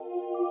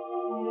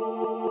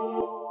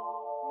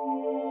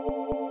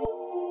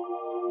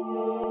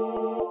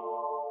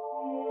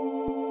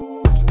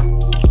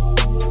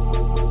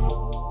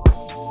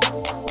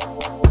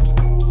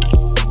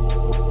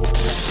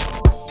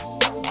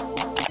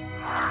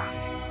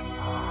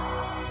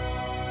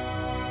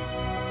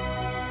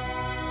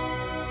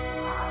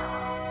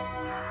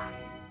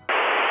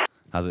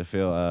How's it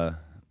feel?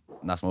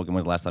 Not smoking.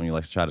 When's the last time you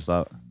tried to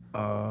stop?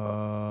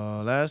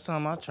 Last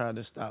time I tried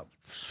to stop,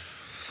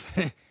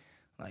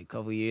 like a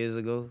couple years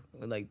ago,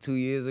 like 2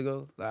 years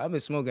ago. Like, I've been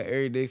smoking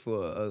every day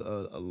for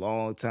a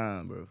long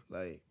time, bro.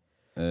 Like,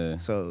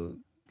 so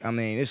I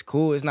mean, it's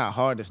cool. It's not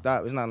hard to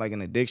stop. It's not like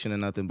an addiction or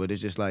nothing, but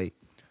it's just like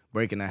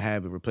breaking a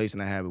habit,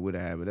 replacing a habit with a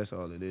habit. That's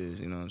all it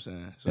is. You know what I'm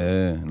saying?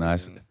 So,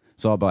 nice.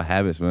 It's all about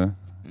habits, man.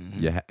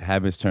 Mm-hmm. Your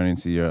habits turn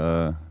into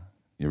your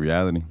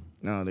reality.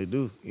 No, they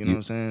do. You know what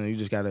I'm saying? You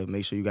just gotta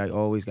make sure you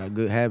always got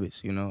good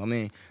habits. You know, I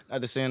mean, not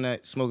to saying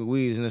that smoking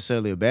weed is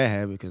necessarily a bad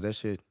habit, because that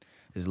shit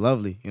is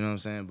lovely. You know what I'm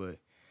saying? But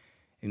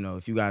you know,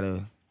 if you got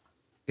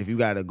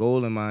a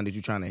goal in mind that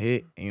you're trying to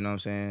hit, you know what I'm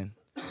saying?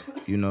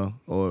 You know,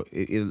 or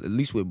at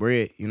least with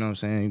bread, you know what I'm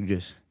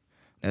saying?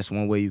 That's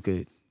one way you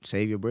could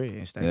save your bread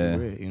and stack your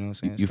bread. You know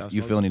what I'm saying?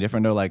 You feel any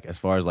different though? Like as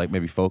far as like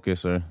maybe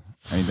focus or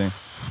anything?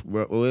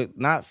 Well,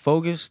 not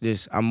focus.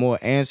 Just I'm more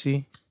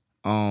antsy.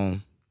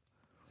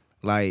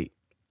 Like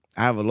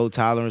I have a low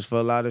tolerance for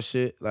a lot of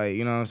shit. Like,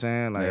 you know what I'm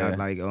saying? Like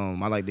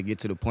I like to get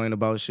to the point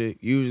about shit.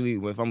 Usually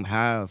if I'm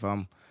high, if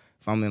I'm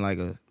in like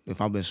if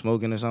I've been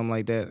smoking or something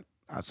like that,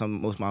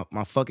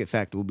 my fuck it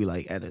factor will be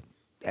like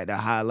at a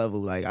high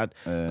level. Like a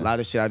lot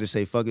of shit I just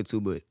say fuck it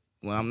to, but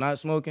when I'm not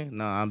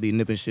smoking, I'll be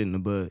nipping shit in the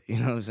bud. You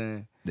know what I'm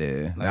saying?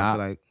 Yeah.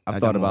 Like, I've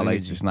thought about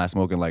like just not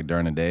smoking like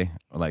during the day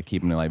or like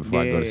keeping it like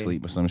before I go to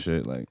sleep or some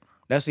shit. Like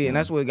that's it, and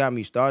that's what got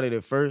me started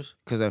at first.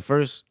 Cause at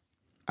first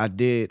I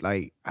did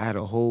like I had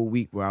a whole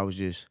week where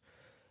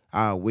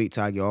I'll wait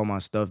till I get all my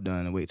stuff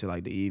done and wait till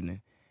like the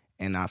evening.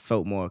 And I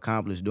felt more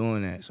accomplished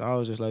doing that. So I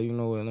was just like, you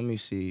know what, let me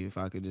see if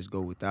I could just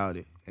go without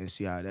it and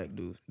see how that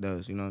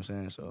does, you know what I'm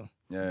saying? So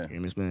yeah.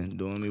 And it's been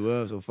doing me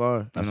well so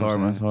far. That's hard,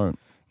 man. That's hard.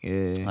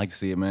 Yeah. I like to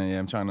see it, man. Yeah,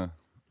 I'm trying to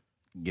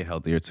get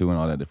healthier too and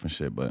all that different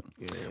shit. But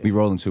we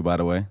rolling too, by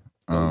the way.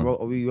 Are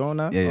we on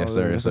now? Yeah,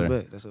 sir. Yes,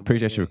 sir.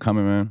 Appreciate you for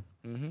coming, man.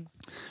 Mm-hmm.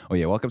 Oh,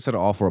 yeah. Welcome to the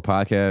All For It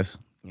podcast.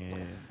 Yeah.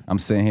 I'm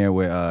sitting here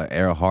with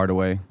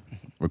Hardaway,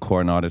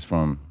 recording artist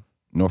from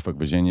Norfolk,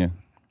 Virginia.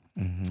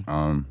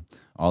 Mm-hmm.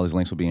 All his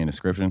links will be in the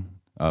description.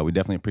 We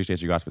definitely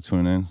appreciate you guys for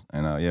tuning in.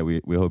 And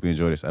we hope you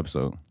enjoy this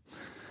episode.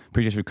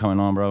 Appreciate you coming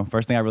on, bro.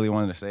 First thing I really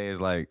wanted to say is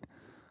like,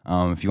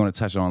 if you want to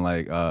touch on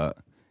like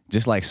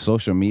just like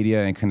social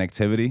media and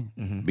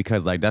connectivity,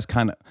 because like that's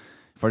kind of,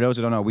 for those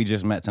who don't know, we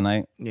just met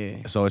tonight.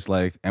 Yeah. So it's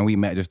like, and we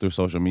met just through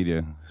social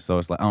media. So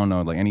it's like, I don't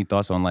know, like any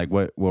thoughts on like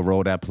what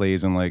role that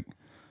plays in like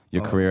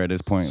your career at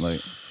this point? Like,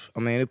 I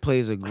mean, it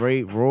plays a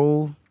great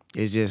role.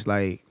 It's just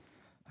like,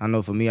 I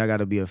know for me, I got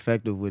to be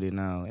effective with it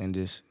now, and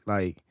just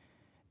like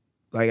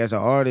as an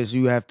artist,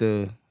 you have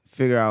to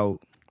figure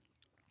out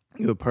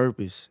your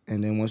purpose,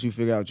 and then once you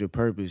figure out your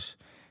purpose,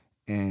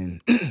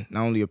 and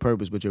not only your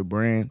purpose but your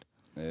brand,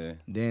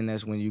 then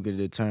that's when you can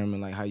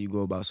determine like how you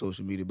go about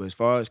social media. But as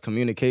far as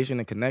communication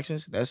and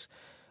connections, that's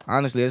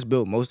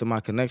built most of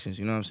my connections.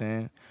 You know what I'm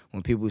saying?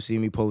 When people see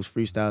me post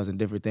freestyles and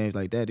different things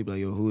like that, they be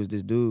like, "Yo, who is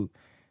this dude?"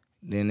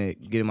 Then they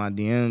get in my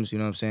DMs, you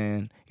know what I'm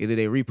saying? Either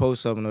they repost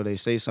something or they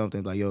say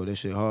something like, yo, this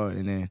shit hard.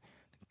 And then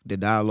the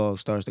dialogue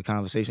starts, the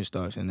conversation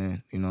starts. And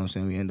then, you know what I'm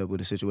saying, we end up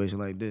with a situation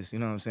like this, you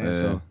know what I'm saying? Yeah.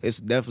 So it's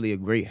definitely a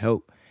great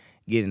help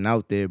getting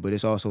out there. But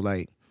it's also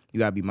like, you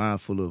got to be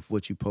mindful of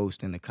what you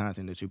post and the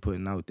content that you're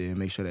putting out there, and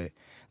make sure that,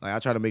 like, I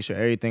try to make sure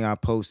everything I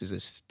post is a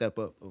step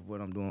up of what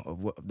I'm doing,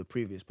 of the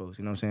previous post,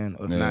 you know what I'm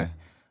saying? If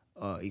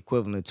not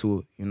equivalent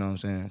to it, you know what I'm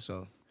saying?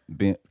 So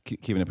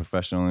keeping it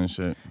professional and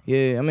shit.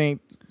 Yeah, I mean,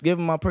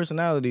 giving my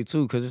personality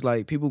too, because it's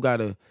like people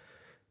gotta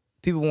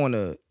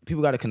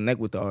connect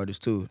with the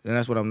artist too, and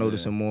that's what I'm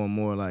noticing more and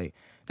more. Like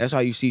that's how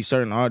you see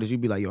certain artists. You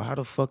be like, yo, how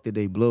the fuck did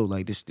they blow?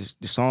 Like this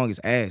song is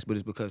ass, but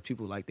it's because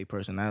people like their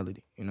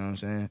personality. You know what I'm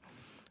saying?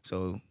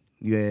 So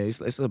yeah,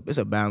 it's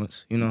a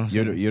balance. You know,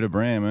 You're the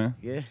brand, man.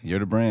 Yeah, you're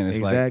the brand. It's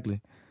exactly.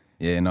 Like,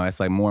 yeah, no, it's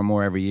like more and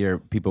more every year.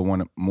 People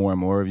want more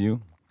and more of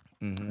you,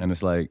 and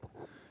it's like.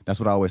 That's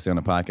what I always say on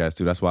the podcast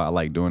too. That's why I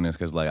like doing this,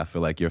 because like I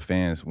feel like your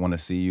fans want to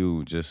see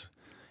you just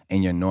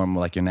in your normal,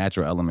 like your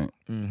natural element.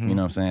 You know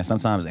what I'm saying?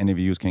 Sometimes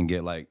interviews can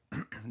get like,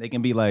 they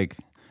can be like,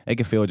 it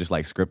can feel just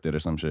like scripted or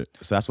some shit.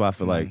 So that's why I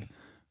feel like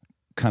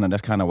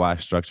that's kind of why I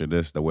structured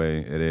this the way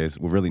it is,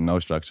 with really no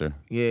structure.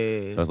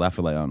 Yeah. So I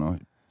feel like, I don't know,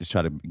 just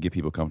try to get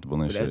people comfortable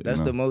and shit.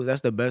 That's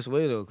the best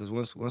way though, because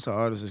once an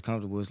artist is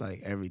comfortable, it's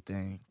like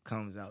everything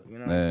comes out. You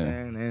know what I'm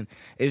saying? And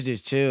it's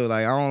just chill.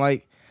 Like I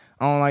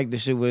don't like the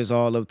shit where it's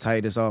all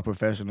uptight, it's all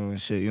professional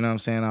and shit. You know what I'm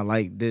saying? I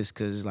like this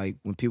because, like,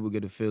 when people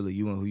get a feel of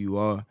you and who you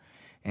are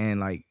and,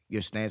 like,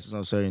 your stances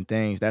on certain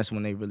things, that's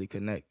when they really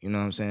connect. You know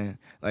what I'm saying?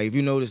 Like, if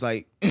you notice,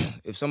 like,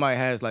 if somebody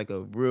has, like,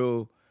 a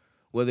real,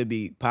 whether it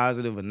be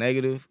positive or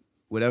negative,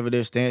 whatever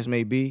their stance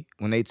may be,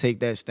 when they take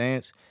that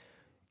stance,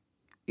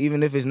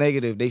 even if it's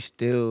negative, they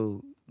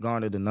still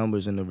garner the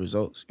numbers and the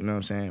results. You know what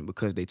I'm saying?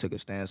 Because they took a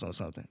stance on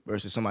something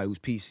versus somebody who's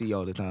PC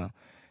all the time.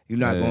 You're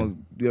not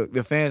going.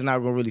 Your fans not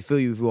gonna really feel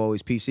you if you're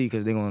always PC,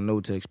 because they're gonna know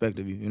what to expect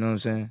of you. You know what I'm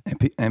saying?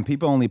 And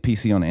people only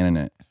PC on the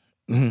internet.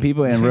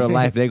 people in real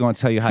life, they're gonna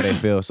tell you how they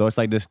feel. So it's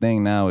like this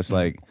thing now. It's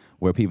like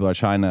where people are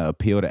trying to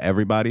appeal to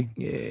everybody.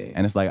 Yeah.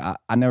 And it's like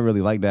I never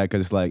really like that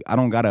because it's like I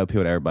don't gotta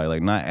appeal to everybody.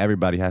 Like not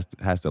everybody has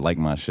to like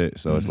my shit.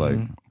 So it's like.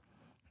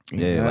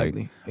 Yeah,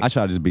 Exactly. like I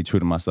try to just be true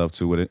to myself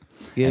too with it.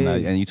 Yeah.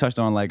 And you touched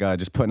on like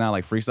just putting out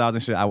like freestyles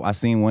and shit. I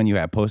seen one you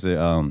had posted.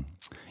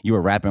 You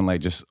were rapping like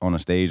just on a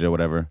stage or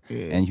whatever,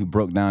 and you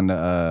broke down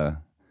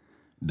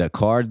the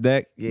card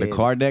deck, the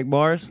card deck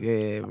bars.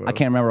 Yeah, bro. I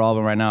can't remember all of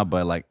them right now,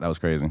 but like that was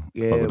crazy.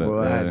 Yeah,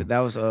 bro. That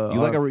was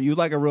you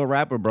like a real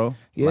rapper, bro.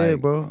 Yeah, like,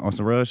 bro. On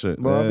some real shit.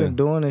 Bro, I've been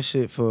doing this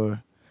shit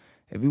for,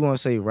 if you want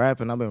to say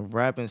rapping, I've been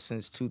rapping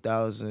since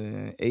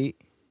 2008.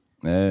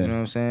 Yeah. You know what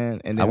I'm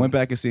saying? And then, I went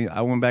back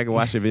and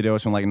watched your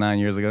videos from like 9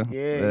 years ago.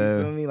 Yeah,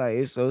 you feel me? Like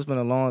it's been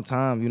a long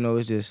time. You know,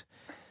 it's just,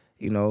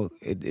 you know,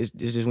 it's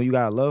just when you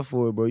got a love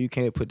for it, bro, you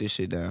can't put this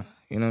shit down.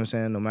 You know what I'm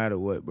saying? No matter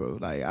what, bro.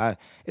 Like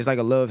it's like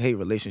a love-hate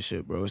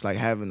relationship, bro. It's like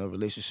having a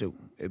relationship,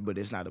 but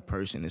it's not a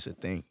person, it's a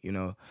thing. You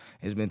know,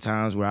 it's been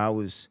times where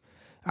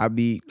I'd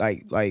be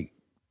like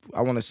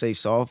I want to say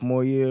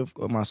sophomore year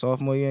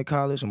in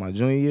college or my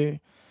junior year,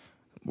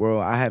 bro.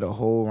 I had a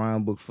whole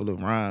rhyme book full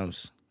of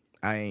rhymes.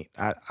 I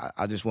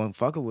just wasn't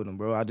fucking with them,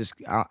 bro. I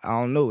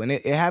don't know. And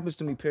it happens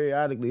to me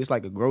periodically. It's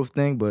like a growth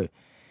thing, but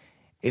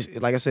it's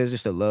like I said, it's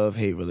just a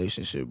love-hate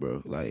relationship,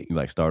 bro. Like You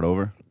like start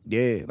over?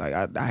 yeah, like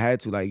I had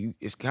to. Like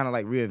it's kind of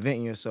like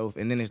reinventing yourself,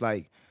 and then it's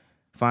like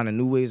finding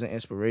new ways of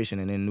inspiration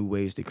and then new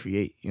ways to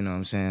create. You know what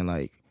I'm saying?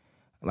 Like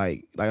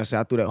I said,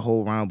 I threw that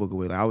whole rhyme book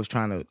away. Like I was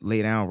trying to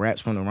lay down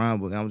raps from the rhyme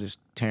book, and I was just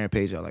tearing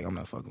pages out. Like I'm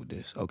not fucking with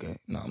this. Okay,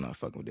 no, I'm not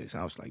fucking with this.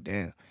 And I was like,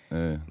 damn.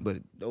 Yeah. But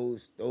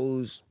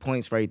those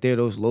points right there,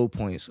 those low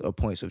points are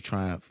points of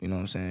triumph. You know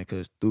what I'm saying?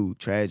 Because through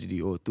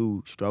tragedy or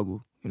through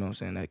struggle, you know what I'm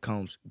saying, that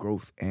comes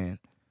growth and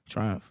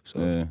triumph. So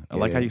yeah. I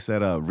like how you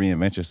said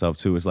reinvent yourself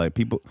too. It's like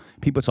people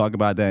talk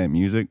about that in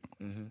music,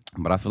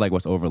 but I feel like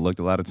what's overlooked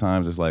a lot of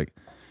times is like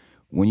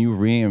when you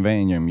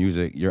reinvent your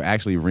music, you're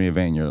actually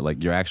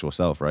reinventing your actual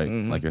self, right?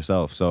 Like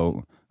yourself.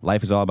 So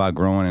life is all about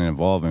growing and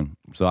evolving.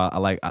 So I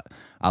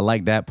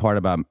like that part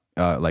about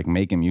like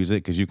making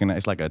music because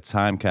it's like a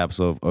time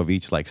capsule of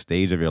each like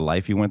stage of your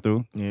life you went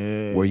through.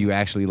 Yeah. Where you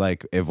actually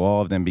like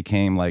evolved and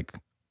became like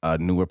a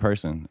newer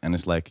person, and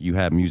it's like you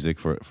have music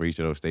for each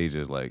of those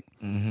stages. Like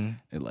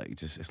it like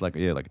just it's like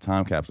like a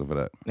time capsule for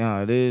that.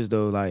 No, it is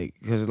though. Like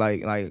because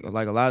like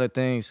a lot of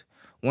things.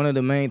 One of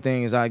the main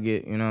things I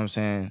get, you know what I'm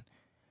saying,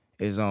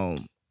 is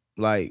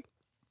like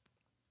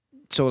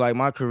so like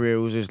my career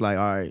was just like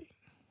all right.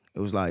 It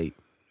was like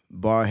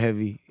bar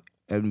heavy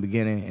at the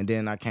beginning, and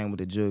then I came with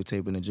the Jug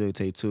Tape and the Jug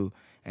Tape 2,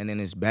 and then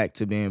it's back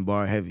to being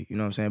bar heavy. You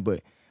know what I'm saying?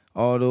 But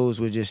all those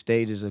were just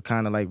stages of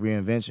kind of like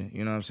reinvention.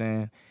 You know what I'm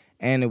saying?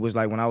 And it was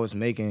like when I was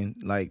making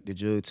like the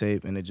Jug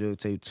Tape and the Jug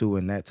Tape 2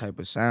 and that type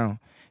of sound,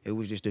 it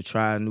was just to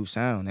try a new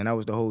sound. And that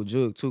was the whole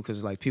jug too,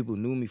 because like people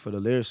knew me for the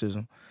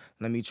lyricism.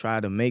 Let me try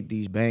to make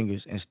these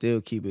bangers and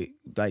still keep it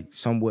like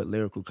somewhat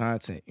lyrical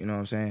content. You know what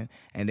I'm saying?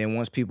 And then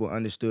once people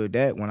understood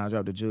that, when I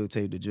dropped the Jug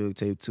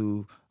Tape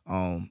 2,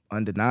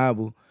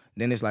 Undeniable,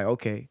 then it's like,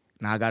 okay,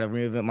 now I gotta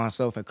reinvent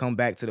myself and come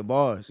back to the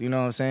bars. You know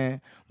what I'm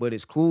saying? But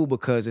it's cool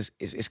because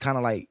it's kind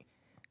of like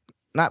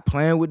not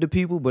playing with the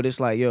people, but it's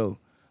like, yo,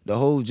 the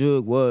whole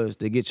jug was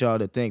to get y'all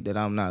to think that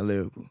I'm not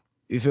lyrical.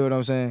 You feel what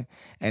I'm saying?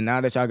 And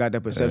now that y'all got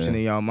that perception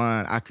in y'all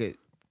mind, I could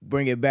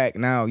bring it back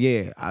now.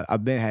 Yeah,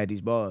 I've been had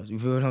these bars. You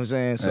feel what I'm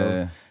saying?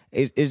 So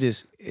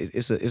it's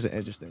an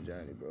interesting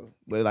journey, bro.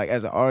 But like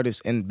as an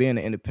artist and being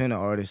an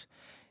independent artist,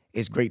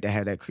 it's great to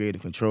have that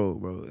creative control,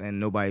 bro.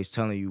 And nobody's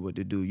telling you what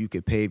to do. You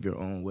could pave your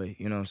own way.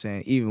 You know what I'm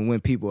saying? Even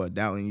when people are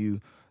doubting you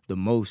the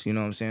most, you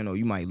know what I'm saying? Or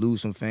you might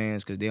lose some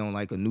fans because they don't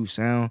like a new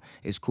sound.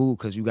 It's cool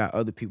because you got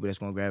other people that's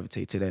going to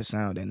gravitate to that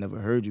sound that never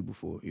heard you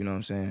before. You know what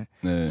I'm saying?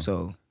 Yeah.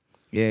 So,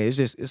 yeah,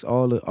 it's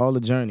all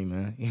the journey,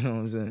 man. You know what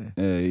I'm saying?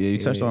 Yeah, you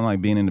touched on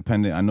like being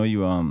independent. I know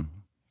you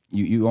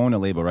you own a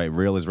label, right?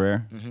 Real is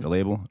Rare, the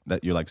label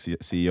that you're like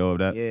CEO of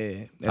that.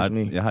 Yeah, that's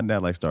me. Yeah, how did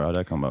that like start? How did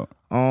that come about?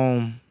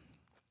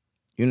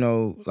 You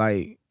know,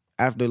 like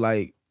after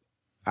like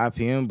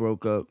IPM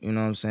broke up, you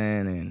know what I'm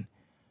saying, and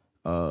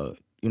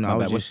you know,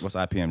 I was what's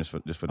IPM just for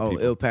the people?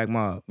 Ill Pack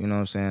Mob, you know what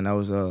I'm saying? That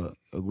was a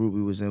group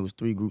we was in. It was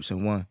 3 groups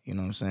in one, you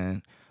know what I'm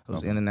saying? It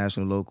was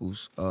International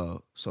Locals,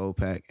 Soul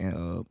Pack,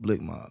 and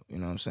Blick Mob, you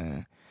know what I'm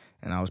saying?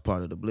 And I was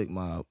part of the Blick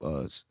Mob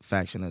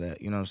faction of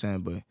that, you know what I'm saying?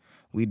 But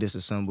we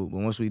disassembled.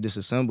 But once we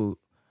disassembled,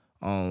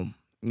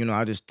 you know,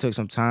 I just took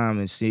some time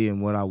and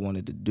seeing what I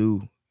wanted to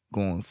do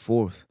going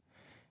forth.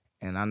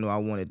 And I knew I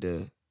wanted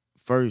to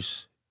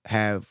first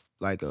have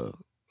like a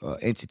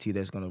entity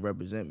that's gonna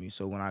represent me.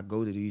 So when I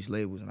go to these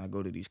labels and I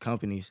go to these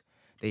companies,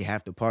 they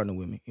have to partner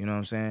with me. You know what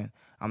I'm saying?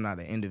 I'm not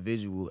an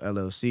individual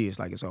LLC. It's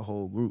like it's a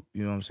whole group.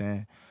 You know what I'm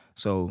saying?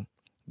 So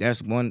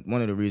that's one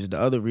of the reasons. The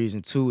other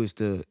reason too is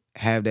to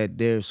have that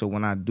there. So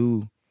when I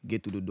do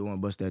get through the door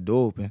and bust that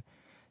door open,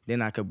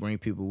 then I could bring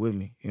people with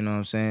me. You know what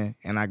I'm saying?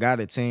 And I got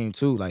a team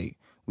too. Like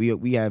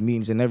we have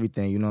meetings and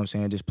everything. You know what I'm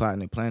saying? Just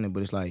plotting and planning.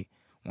 But it's like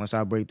once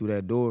I break through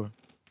that door,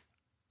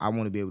 I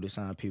want to be able to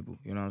sign people.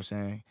 You know what I'm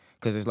saying?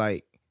 Because it's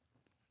like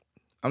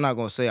I'm not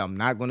gonna say I'm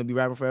not gonna be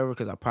rapping forever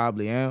because I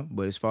probably am.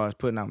 But as far as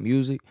putting out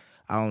music,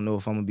 I don't know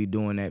if I'm gonna be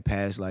doing that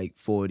past like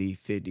 40,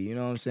 50. You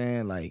know what I'm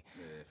saying? Like,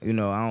 I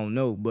don't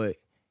know. But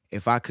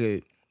if I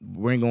could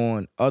bring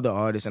on other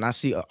artists, and I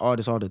see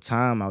artists all the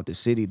time out the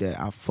city that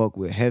I fuck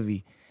with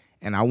heavy,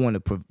 and I want to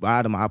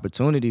provide them an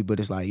opportunity, but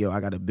it's like, yo, I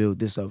got to build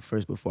this up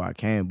first before I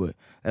can. But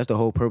that's the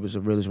whole purpose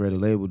of Realest Ready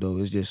label, though.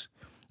 It's just,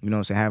 you know what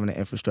I'm saying, having an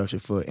infrastructure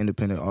for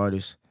independent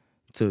artists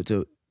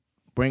to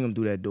bring them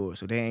through that door,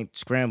 so they ain't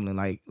scrambling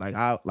like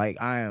I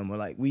am or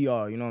like we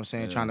are. You know what I'm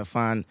saying? Trying to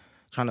find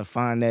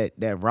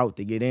that route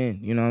to get in.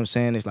 You know what I'm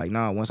saying? It's like,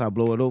 nah. Once I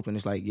blow it open,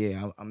 it's like,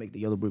 yeah, I make the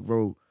yellow brick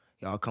road.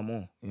 Y'all come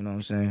on. You know what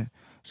I'm saying?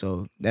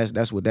 So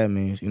that's what that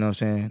means. You know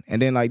what I'm saying?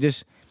 And then like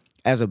just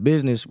as a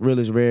business, Real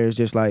is Rare is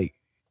just like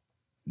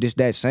just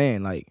that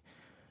saying. Like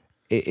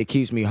it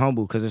keeps me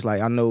humble because it's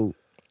like I know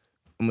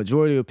a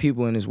majority of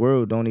people in this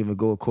world don't even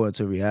go according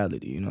to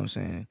reality. You know what I'm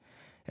saying?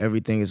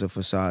 Everything is a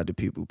facade to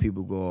people.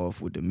 People go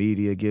off what the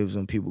media gives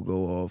them. People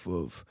go off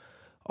of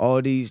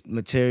all these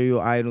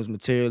material items,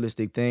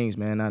 materialistic things,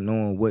 man, not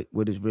knowing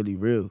what is really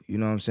real. You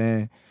know what I'm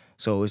saying?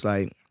 So it's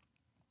like,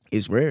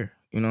 it's rare.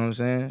 You know what I'm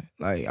saying?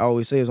 Like I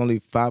always say, it's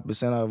only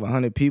 5% out of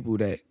 100 people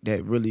that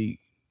really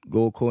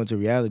go according to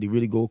reality,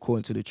 really go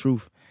according to the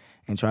truth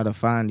and try to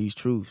find these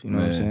truths. You know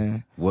what I'm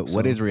saying?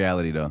 What is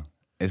reality, though?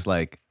 It's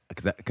like,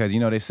 because,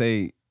 they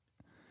say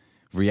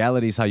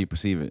reality is how you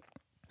perceive it.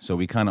 So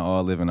we kind of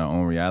all live in our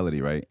own reality,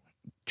 right?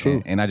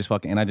 True. And I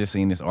just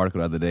seen this article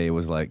the other day. It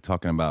was like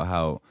talking about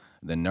how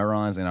the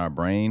neurons in our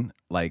brain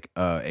like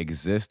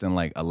exist in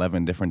like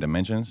 11 different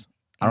dimensions.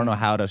 I don't know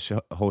how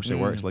the whole shit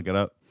works. Look it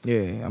up.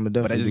 Yeah, I'm a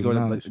definitely. But it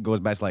just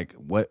goes back to like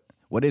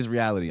what is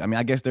reality? I mean,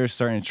 I guess there's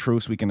certain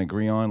truths we can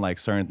agree on, like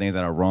certain things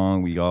that are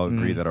wrong. We all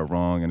agree that are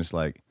wrong, and it's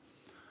like,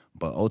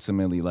 but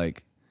ultimately,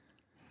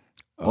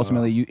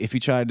 if you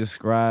try to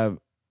describe.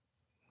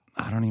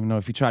 I don't even know.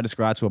 If you try to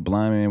describe to a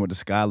blind man what the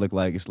sky look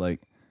like, it's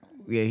like...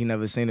 Yeah, he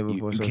never seen it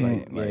before. You so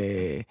can't.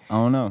 I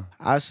don't know.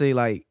 I say,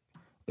 like,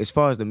 as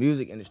far as the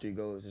music industry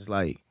goes, it's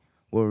like,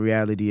 what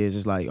reality is,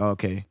 it's like,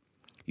 okay,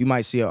 you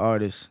might see an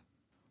artist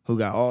who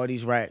got all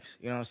these racks,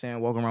 you know what I'm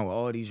saying, walking around with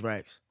all these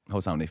racks. The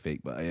whole time they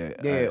fake, but yeah.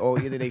 Yeah, or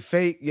either they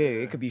fake,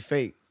 it could be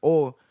fake,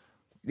 or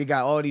they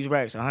got all these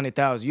racks,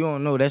 100,000. You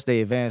don't know, that's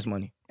their advance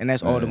money, and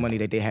that's all the money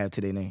that they have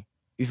to their name.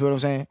 You feel what I'm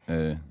saying?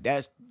 Yeah.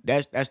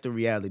 That's the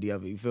reality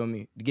of it. You feel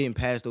me? Getting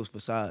past those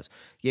facades.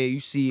 Yeah, you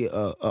see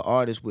a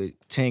artist with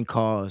 10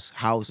 cars,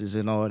 houses,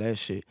 and all that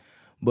shit,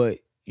 but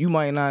you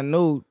might not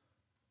know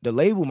the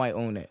label might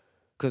own that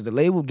because the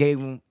label gave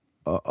them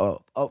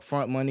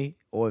upfront money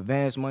or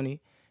advance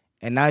money,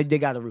 and now they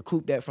got to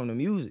recoup that from the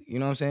music. You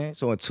know what I'm saying?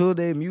 So until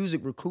their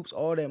music recoups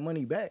all that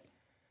money back,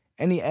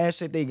 any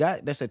asset they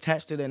got that's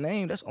attached to their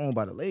name, that's owned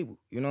by the label.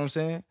 You know what I'm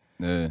saying?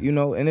 Yeah. You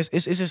know, and it's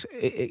just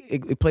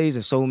it plays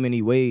in so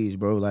many ways,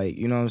 bro. Like,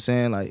 you know what I'm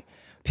saying? Like,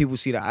 people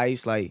see the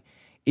ice, like,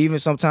 even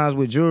sometimes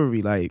with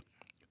jewelry, like,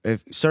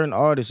 if certain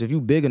artists, if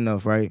you big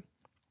enough, right,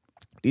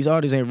 these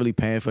artists ain't really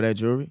paying for that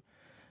jewelry.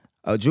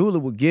 A jeweler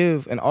would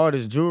give an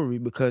artist jewelry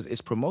because it's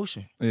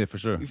promotion. Yeah, for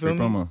sure. You feel Free me?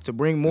 promo. To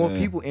bring more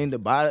people in to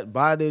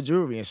buy their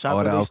jewelry and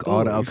shop at their store.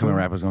 All the upcoming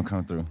rappers gonna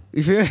come through.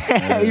 You feel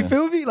you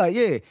feel me? Like,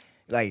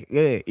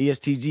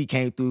 ESTG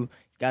came through.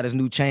 Got his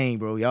new chain,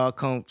 bro. Y'all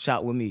come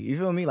shop with me. You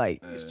feel me?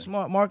 Like, it's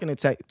smart marketing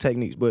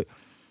techniques. But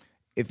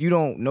if you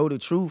don't know the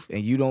truth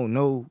and you don't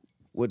know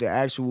what the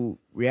actual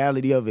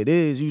reality of it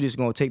is, you just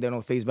gonna take that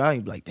on face value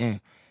and be like, damn,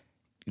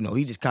 you know,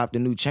 he just copped a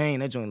new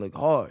chain. That joint look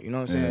hard. You know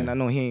what I'm saying? I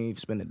know he ain't even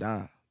spend a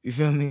dime. You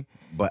feel me?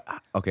 But,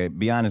 okay,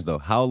 be honest, though.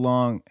 How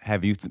long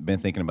have you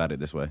been thinking about it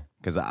this way?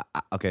 Because,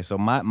 so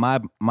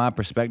my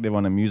perspective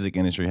on the music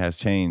industry has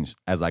changed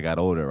as I got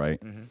older,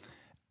 right? Mm-hmm.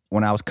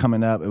 When I was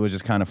coming up, it was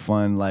just kind of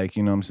fun, like,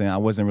 you know what I'm saying? I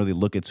wasn't really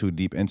looking too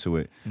deep into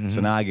it. Mm-hmm.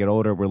 So now I get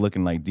older, we're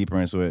looking, like, deeper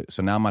into it.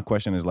 So now my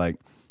question is, like,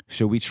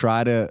 should we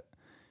try to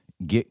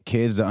get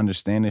kids to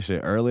understand this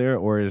shit earlier,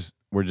 or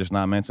we're just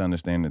not meant to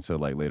understand it until,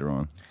 like, later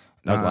on?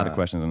 There's a lot of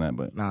questions on that,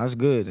 but... Nah, that's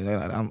good.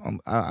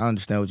 I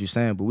understand what you're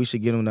saying, but we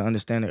should get them to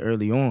understand it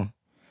early on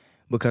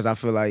because I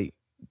feel like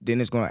then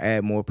it's going to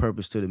add more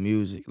purpose to the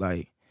music.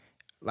 Like,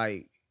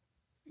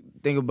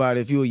 think about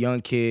it. If you're a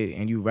young kid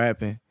and you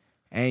rapping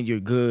and you're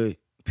good,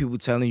 people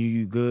telling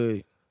you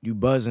good, you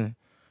buzzing,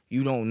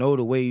 you don't know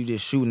the way you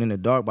just shooting in the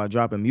dark by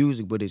dropping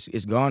music, but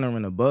it's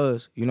garnering a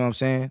buzz. You know what I'm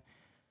saying?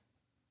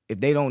 If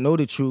they don't know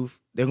the truth,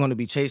 they're going to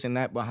be chasing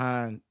that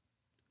behind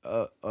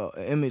an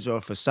image or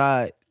a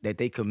facade that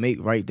they could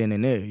make right then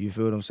and there. You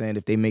feel what I'm saying?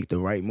 If they make the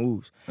right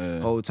moves. The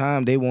whole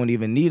time, they won't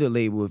even need a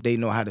label if they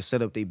know how to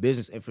set up their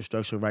business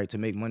infrastructure right to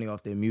make money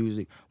off their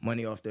music,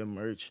 money off their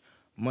merch,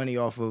 money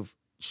off of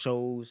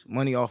shows,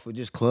 money off of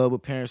just club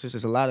appearances.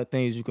 There's a lot of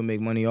things you can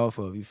make money off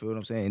of. You feel what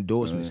I'm saying?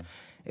 Endorsements.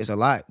 It's a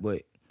lot.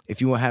 But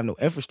if you don't have no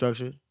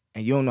infrastructure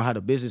and you don't know how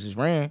the business is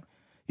ran,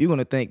 you're going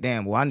to think,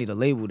 damn, well, I need a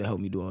label to help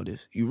me do all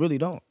this. You really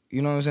don't.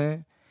 You know what I'm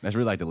saying? That's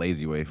really like the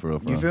lazy way, for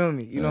real. You feel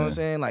me? You know what I'm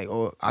saying? Like,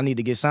 or I need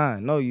to get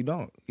signed. No, you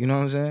don't. You know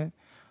what I'm saying?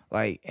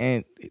 Like,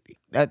 and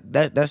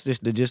that's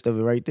just the gist of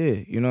it right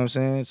there. You know what I'm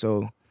saying?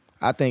 So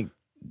I think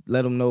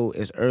let them know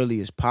as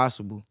early as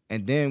possible.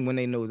 And then when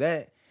they know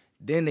that,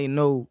 then they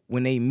know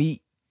when they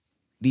meet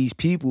these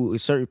people,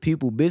 certain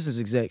people, business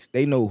execs,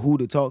 they know who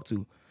to talk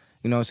to.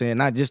 You know what I'm saying?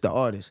 Not just the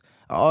artist.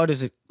 An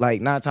artist,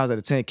 like 9 times out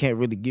of 10, can't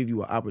really give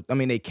you an opportunity. I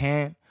mean, they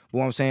can, but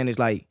what I'm saying is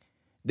like,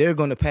 they're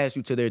gonna pass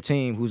you to their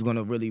team who's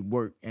gonna really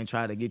work and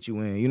try to get you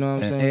in. You know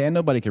what I'm saying? And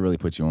nobody can really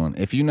put you on.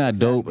 If you're not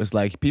dope, it's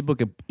like people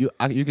could you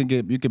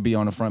could be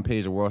on the front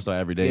page of World Star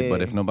every day, but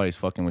if nobody's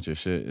fucking with your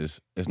shit, it's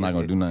not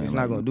gonna do nothing. It's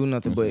not gonna do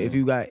nothing. But if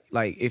you got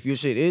like if your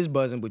shit is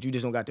buzzing, but you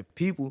just don't got the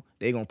people,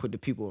 they gonna put the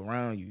people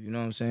around you. You know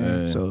what I'm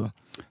saying? So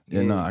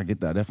no, I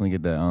get that. I definitely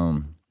get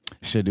that.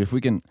 Shit, dude, if we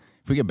can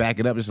back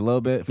it up just a little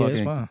bit,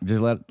 it's fine.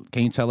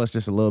 Can you tell us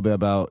just a little bit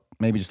about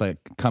maybe just like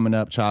coming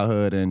up,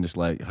 childhood, and just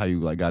like how you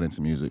like got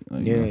into music?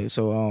 Like, you know?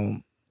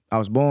 So I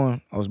was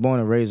born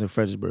and raised in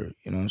Fredericksburg.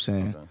 You know what I'm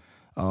saying?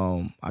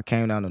 Okay. I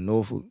came down to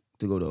Norfolk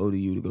to go to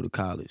ODU to go to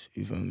college.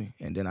 You feel me?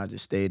 And then I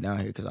just stayed down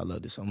here because I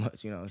loved it so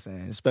much. You know what I'm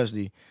saying?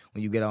 Especially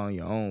when you get out on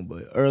your own.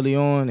 But early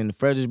on in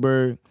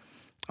Fredericksburg,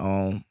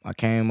 I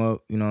came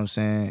up, you know what I'm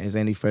saying, as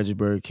any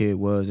Fredericksburg kid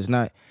was. It's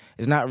not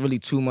really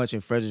too much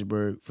in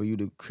Fredericksburg for you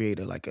to create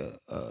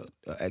a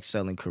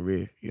excelling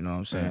career, you know what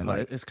I'm saying?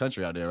 Like it's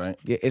country out there, right?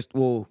 Yeah,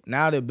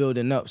 now they're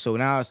building up. So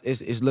now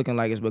it's looking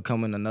like it's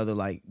becoming another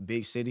like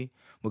big city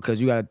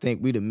because you got to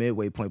think we the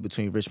midway point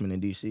between Richmond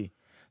and DC.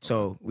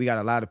 So we got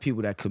a lot of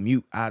people that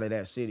commute out of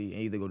that city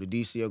and either go to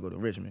DC or go to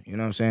Richmond, you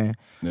know what I'm saying?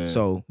 Yeah.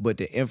 So, but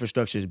the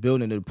infrastructure is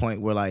building to the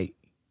point where like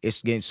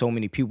it's getting so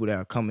many people that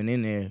are coming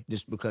in there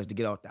just because to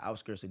get out the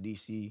outskirts of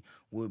DC,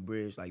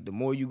 Woodbridge. Like the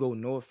more you go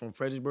north from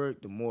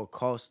Fredericksburg, the more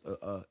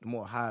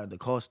higher the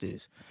cost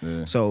is.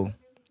 Yeah. So,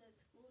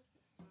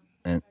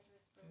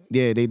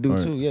 yeah, they do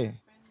too. Yeah,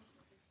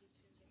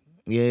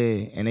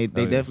 yeah, and they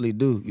definitely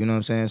do. You know what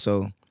I'm saying?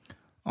 So,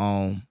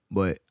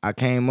 but I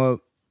came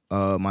up.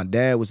 My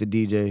dad was a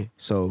DJ,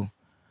 so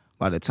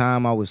by the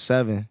time I was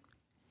 7,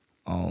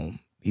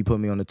 he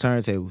put me on the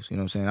turntables, you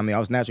know what I'm saying? I mean, I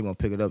was naturally gonna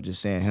pick it up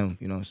just saying him,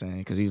 you know what I'm saying?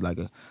 Because he's like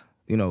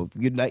you're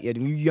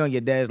young,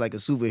 your dad's like a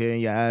superhero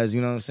in your eyes,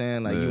 you know what I'm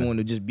saying? Like you want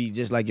to just be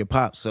just like your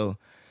pops. So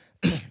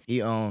he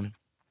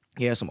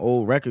had some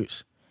old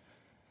records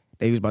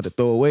that he was about to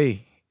throw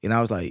away, and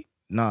I was like,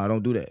 nah,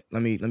 don't do that.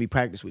 Let me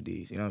practice with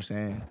these, you know what I'm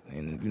saying?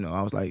 And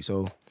I was like,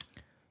 so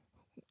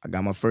I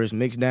got my first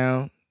mix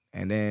down.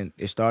 And then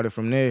it started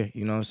from there,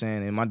 you know what I'm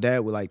saying? And my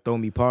dad would like throw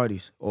me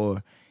parties,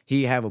 or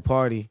he'd have a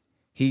party,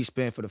 he'd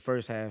spend for the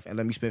first half and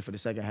let me spend for the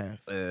second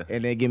half.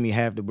 And then give me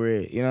half the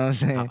bread, you know what I'm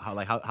saying?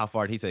 How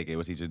far did he take it?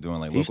 Was he just doing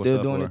like local stuff? He's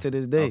still doing it to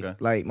this day. Okay.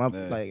 Like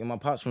my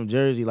pops from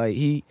Jersey, like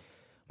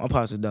my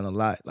pops has done a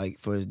lot like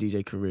for his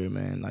DJ career,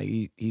 man. Like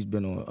he's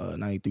been on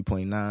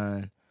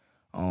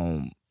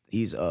 93.9.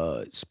 He's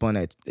spun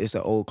at, it's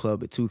an old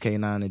club at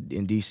 2K9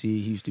 in DC. He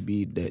used to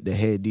be the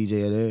head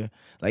DJ there.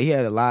 Like he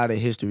had a lot of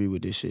history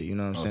with this shit, you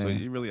know what I'm saying?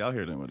 So you really out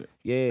here then with it?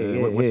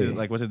 Yeah.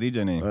 What's his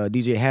DJ name?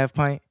 DJ Half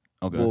Pint.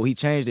 Okay. Well, he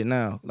changed it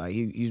now. Like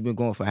he's been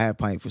going for Half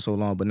Pint for so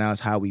long, but now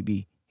it's How We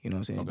Be. You know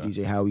what I'm saying? Okay.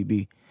 DJ How We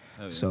Be.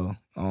 Yeah. So,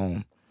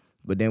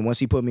 but then once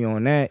he put me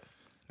on that,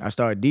 I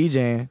started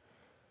DJing.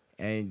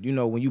 And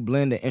when you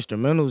blend the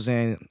instrumentals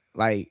and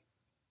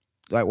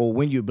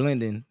when you're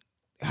blending,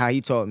 how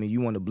he taught me,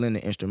 you want to blend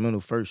the instrumental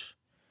first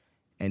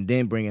and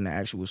then bring in the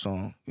actual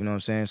song. You know what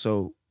I'm saying?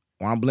 So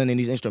when I'm blending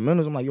these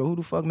instrumentals, I'm like, yo, who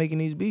the fuck making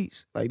these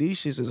beats? Like, these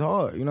shits is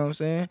hard. You know what I'm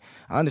saying?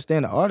 I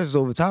understand the artist is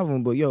over top of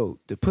them, but yo,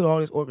 to put all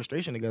this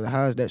orchestration together,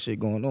 how is that shit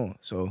going on?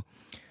 So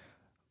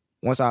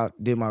once I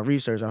did my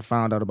research, I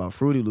found out about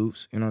Fruity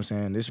Loops. You know what I'm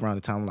saying? This is around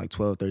the time of like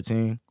 12,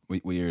 13.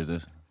 What year is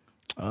this?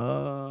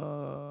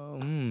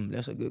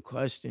 That's a good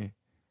question.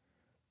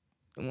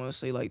 I want to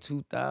say like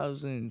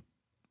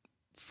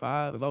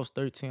 2005. If I was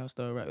 13, I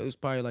started rapping. It was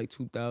probably like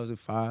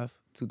 2005,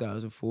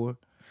 2004.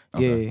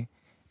 Okay. Yeah.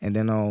 And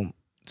then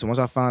so once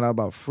I found out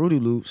about Fruity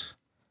Loops,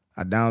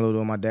 I downloaded it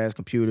on my dad's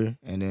computer,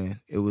 and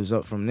then it was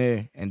up from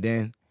there. And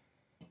then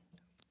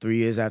 3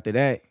 years after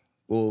that,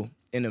 well,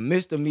 in the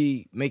midst of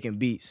me making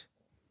beats,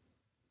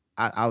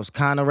 I was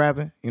kind of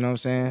rapping, you know what I'm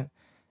saying?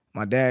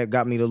 My dad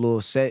got me the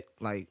little set,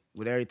 like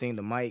with everything,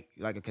 the mic,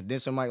 like a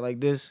condenser mic like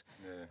this.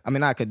 Yeah. I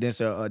mean, not a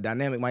condenser, a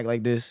dynamic mic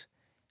like this.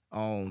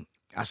 I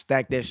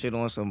stacked that shit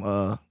on some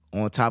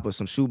on top of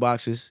some shoe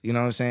boxes, you know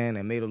what I'm saying,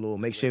 and made a little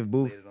makeshift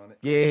booth.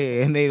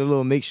 Yeah, and made a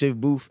little makeshift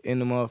booth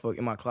in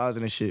my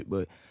closet and shit.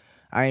 But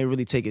I ain't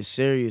really take it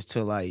serious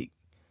till like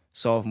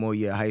sophomore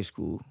year of high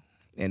school,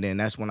 and then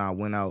that's when I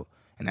went out,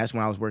 and that's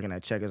when I was working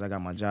at Checkers. I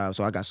got my job,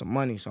 so I got some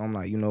money. So I'm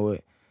like, you know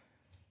what?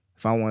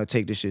 If I want to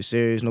take this shit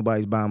serious,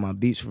 nobody's buying my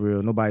beats for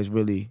real. Nobody's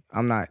really.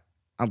 I'm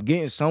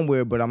getting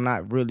somewhere, but I'm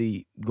not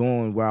really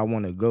going where I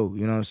want to go.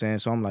 You know what I'm saying?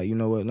 So I'm like, you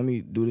know what? Let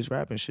me do this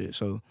rapping shit.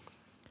 So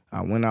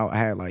I went out. I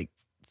had like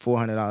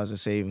 $400 in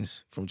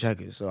savings from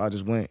Checkers. So I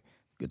just went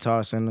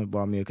Guitar Center,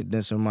 bought me a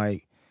condenser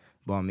mic,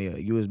 bought me a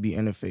USB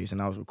interface,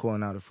 and I was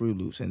recording out of Fruit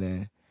Loops. And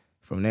then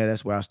from there,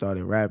 that's where I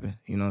started rapping.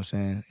 You know what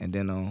I'm saying? And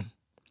then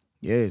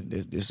Yeah,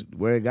 this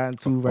where it got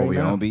into right Over now.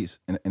 your own beats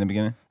in the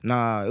beginning?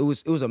 Nah, it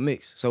was a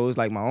mix. So it was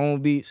like my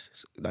own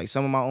beats, like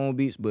some of my own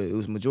beats, but it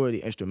was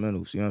majority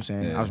instrumentals. You know what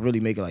I'm saying? Yeah. I was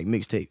really making like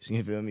mixtapes.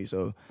 You feel me?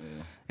 So,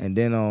 and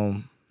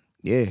then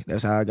yeah,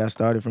 that's how I got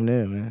started from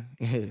there, man.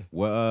 Yeah.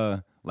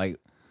 Well, like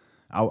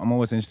I'm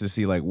always interested to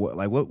see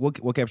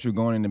what kept you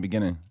going in the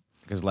beginning,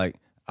 because like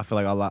I feel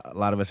like a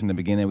lot of us in the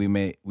beginning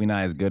we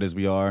not as good as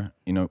we are,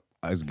 you know,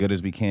 as good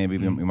as we can be.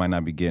 We might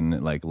not be getting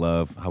like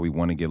love how we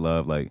want to get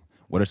love. Like,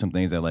 what are some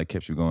things that like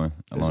kept you going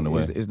along the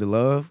way? It's the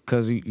love,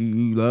 cause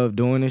you love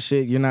doing this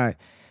shit. You're not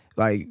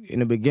like in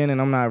the beginning.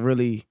 I'm not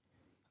really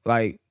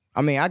like.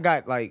 I mean, I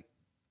got like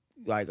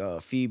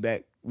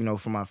feedback, you know,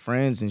 from my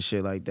friends and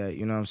shit like that.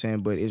 You know what I'm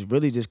saying? But it's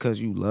really just cause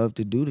you love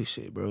to do this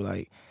shit, bro.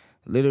 Like,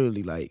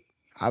 literally, like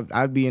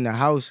I'd be in the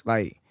house,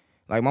 like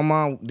my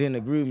mom didn't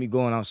agree with me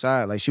going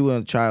outside. Like, she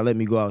wouldn't try to let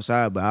me go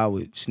outside, but I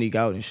would sneak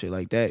out and shit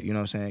like that. You know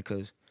what I'm saying?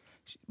 Cause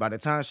by the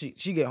time she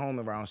get home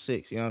around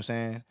 6, you know what I'm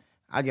saying?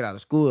 I get out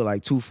of school at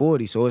like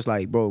 2:40, so it's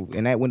like, bro,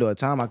 in that window of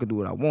time, I could do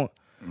what I want.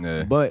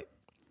 Yeah. But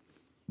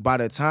by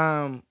the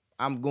time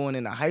I'm going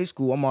into high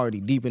school, I'm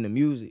already deep into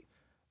music.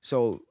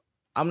 So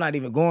I'm not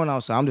even going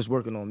outside. I'm just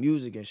working on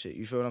music and shit.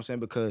 You feel what I'm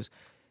saying? Because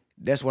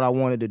that's what I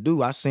wanted to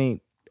do. I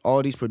seen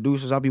all these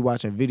producers. I'll be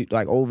watching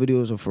old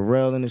videos of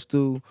Pharrell in the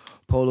stew,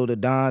 Polo the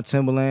Don,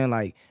 Timberland,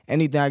 like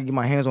anything I can get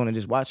my hands on and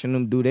just watching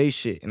them do they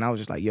shit. And I was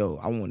just like, yo,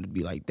 I wanted to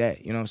be like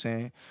that. You know what I'm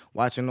saying?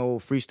 Watching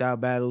old freestyle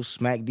battles,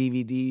 Smack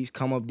DVDs,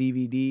 Come Up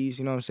DVDs,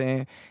 you know what I'm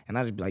saying? And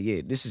I just be like, yeah,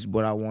 this is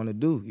what I want to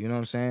do. You know what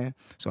I'm saying?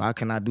 So how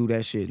can I do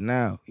that shit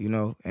now? You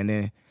know? And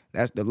then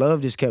that's the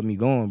love just kept me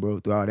going,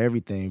 bro, throughout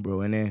everything,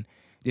 bro. And then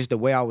just the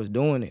way I was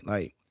doing it,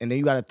 like, and then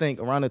you got to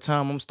think, around the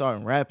time I'm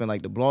starting rapping,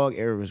 like the blog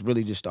era is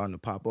really just starting to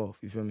pop off.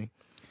 You feel me?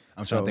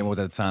 I'm trying to think what was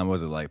at the time.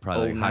 Was it like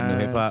probably like Hot New 09?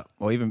 Hip Hop?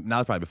 Or even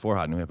now it's probably before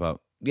Hot New Hip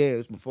Hop. Yeah, it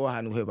was before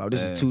Hot New Hip Hop.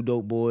 This is Two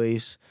Dope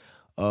Boys.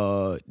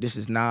 This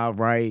is Not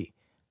Right.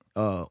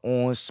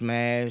 On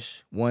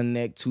Smash, One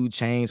Neck, 2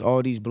 Chains,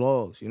 all these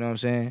blogs. You know what I'm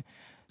saying?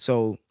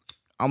 So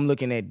I'm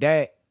looking at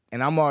that,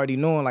 and I'm already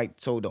knowing, like,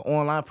 so the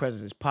online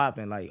presence is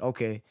popping. Like,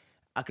 okay,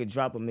 I could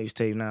drop a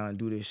mixtape now and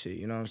do this shit.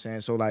 You know what I'm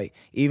saying? So, like,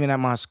 even at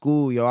my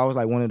school, yo, I was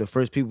like one of the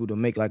first people to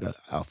make like a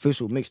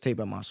official mixtape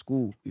at my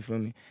school. You feel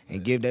me?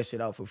 And give that shit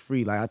out for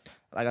free. Like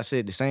I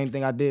said, the same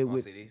thing I did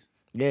with CDs?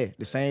 Yeah,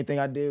 the same thing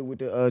I did with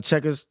the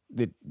Checkers,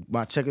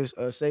 my Checkers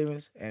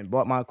savings, and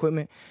bought my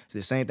equipment. It's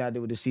the same thing I did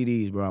with the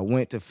CDs, bro. I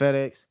went to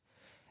FedEx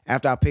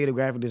after I paid a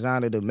graphic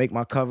designer to make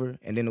my cover,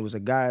 and then there was a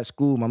guy at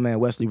school, my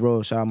man Wesley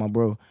Rose, shout out my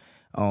bro.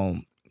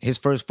 His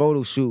first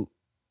photo shoot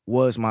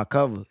was my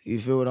cover. You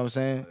feel what I'm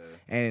saying? Yeah.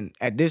 And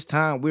at this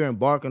time, we're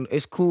embarking.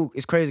 It's cool.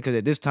 It's crazy because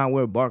at this time,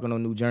 we're embarking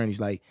on new journeys.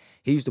 Like,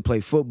 he used to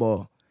play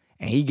football,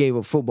 and he gave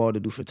up football to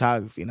do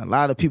photography. And a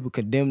lot of people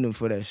condemned him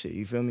for that shit.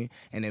 You feel me?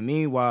 And then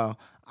meanwhile,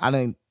 I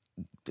didn't,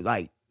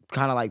 like,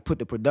 kind of like put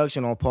the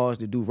production on pause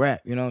to do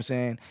rap. You know what I'm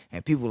saying?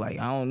 And people like,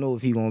 I don't know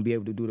if he gonna be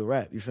able to do the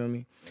rap. You feel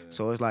me? Yeah.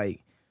 So it's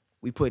like,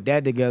 we put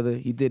that together.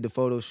 He did the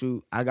photo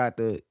shoot. I got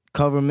the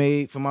cover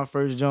made for my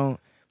first joint.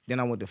 Then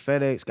I went to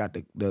FedEx, got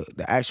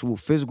the actual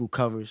physical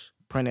covers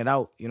printed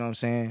out. You know what I'm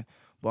saying?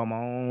 Bought my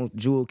own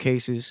jewel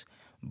cases,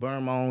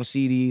 burned my own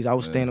CDs. I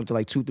was staying up to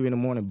like 2, 3 in the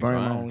morning,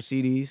 burning my own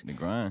CDs. The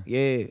grind.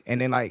 Yeah.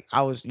 And then like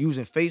I was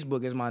using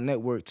Facebook as my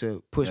network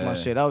to push my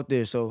shit out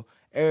there. So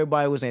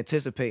everybody was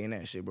anticipating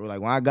that shit, bro.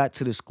 Like when I got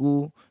to the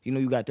school, you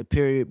know, you got the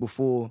period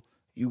before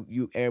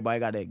you everybody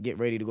got to get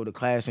ready to go to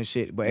class and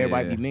shit. But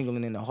everybody be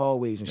mingling in the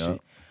hallways and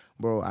shit.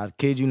 Bro, I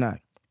kid you not.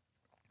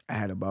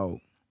 I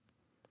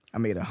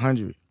made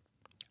 100.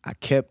 I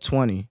kept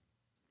 20.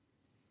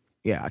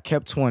 Yeah, I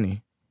kept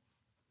 20.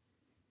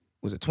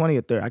 Was it 20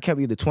 or 30? I kept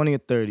either 20 or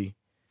 30.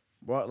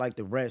 Brought like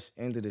the rest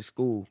into the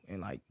school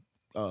in like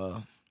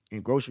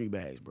in grocery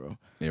bags, bro.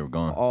 They were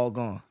gone. All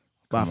gone.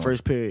 By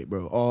first period,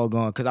 bro. All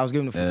gone. Cause I was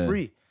giving it for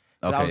free.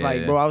 Cause I was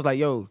like, bro, I was like,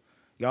 yo,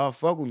 y'all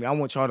fuck with me. I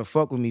want y'all to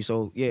fuck with me.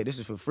 So yeah, this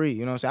is for free. You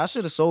know what I'm saying? I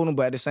should have sold them,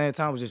 but at the same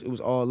time, it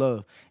was all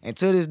love. And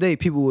to this day,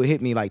 people would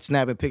hit me like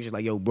snapping pictures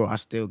like, yo, bro, I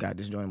still got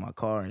this joint in my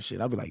car and shit.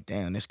 I'd be like,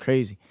 damn, that's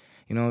crazy.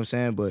 You know what I'm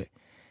saying? But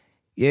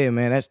yeah,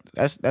 man,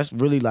 that's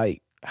really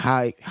like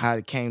how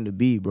it came to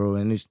be, bro.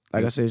 And it's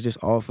like I said, it's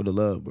just all for the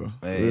love, bro.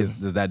 Hey,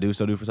 does that dude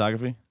still do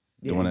photography?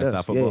 Yeah, the one that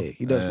stopped football? Yeah,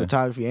 he does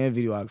photography and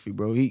videography,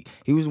 bro. He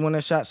was the one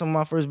that shot some of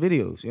my first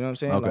videos. You know what I'm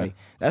saying? Okay. Like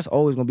that's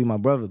always gonna be my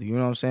brother. You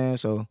know what I'm saying?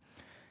 So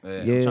yeah.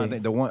 I'm trying to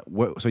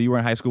think so you were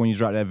in high school when you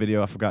dropped that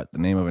video. I forgot the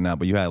name of it now,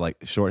 but you had like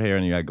short hair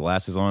and you had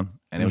glasses on,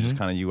 and it was just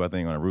kind of you, I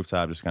think, on a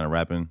rooftop, just kind of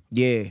rapping.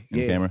 Yeah,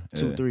 camera.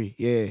 2, 3.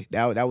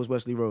 Yeah, that was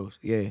Wesley Rose.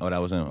 Yeah. Oh, that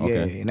was him.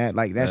 Okay. Yeah,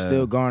 and that's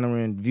still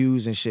garnering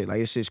views and shit.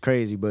 Like it's just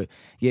crazy, but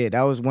yeah,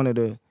 that was one of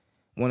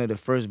the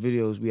first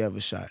videos we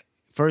ever shot.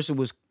 First, it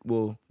was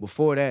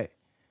before that.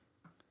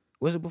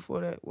 Was it before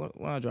that?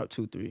 When I dropped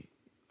 2, 3.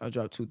 I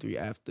dropped 2, 3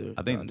 after.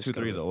 I think 2,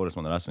 3 is the oldest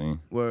one that I've seen.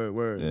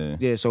 Word.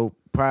 Yeah. So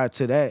prior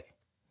to that,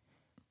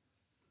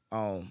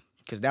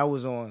 cause that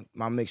was on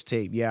my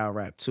mixtape. Yeah, I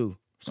Rap too.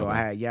 So I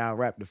had Yeah, I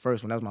Rap the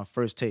first one. That was my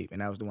first tape,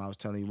 and that was the one I was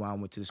telling you when I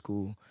went to the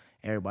school.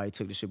 Everybody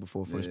took the shit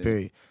before first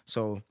period.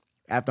 So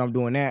after I'm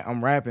doing that,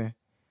 I'm rapping.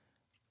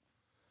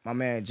 My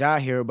man Ja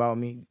hear about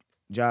me.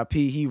 Ja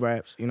P, he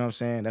raps. You know what I'm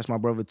saying? That's my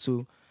brother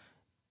too.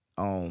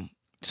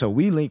 So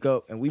we link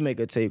up and we make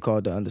a tape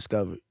called The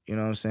Undiscovered. You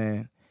know what I'm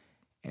saying?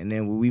 And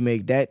then when we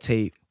make that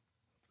tape,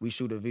 we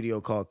shoot a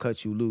video called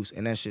Cut You Loose,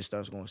 and that shit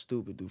starts going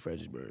stupid through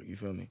Fredericksburg. You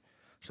feel me?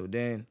 So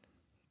then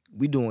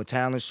we doing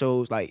talent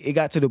shows. Like, it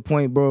got to the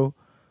point, bro,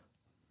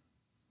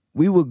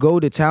 we would go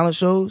to talent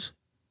shows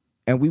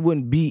and we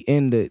wouldn't be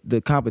in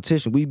the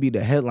competition. We'd be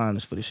the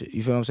headliners for the shit.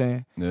 You feel what I'm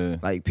saying? Yeah.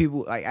 Like,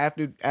 people, like,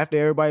 after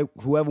everybody,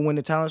 whoever win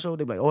the talent show,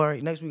 they be like, all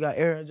right, next we got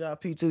Aaron Ja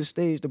P to the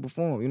stage to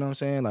perform. You know what I'm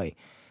saying? Like,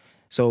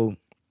 so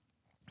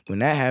when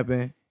that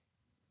happened,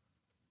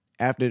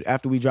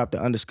 after we dropped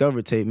the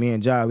Undiscovered tape, me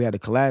and Ja, we had a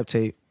collab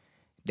tape.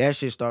 That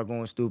shit start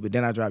going stupid.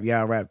 Then I dropped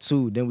Y'all Rap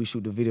 2. Then we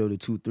shoot the video to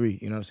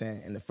 2-3. You know what I'm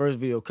saying? And the first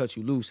video, Cut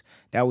You Loose,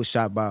 that was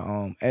shot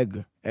by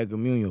Edgar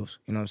Munoz.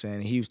 You know what I'm saying?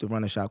 And he used to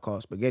run a shop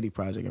called Spaghetti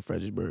Project in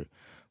Fredericksburg.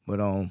 But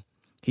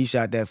he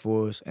shot that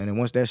for us. And then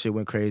once that shit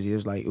went crazy,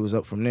 it was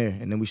up from there.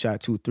 And then we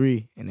shot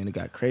 2-3, and then it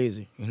got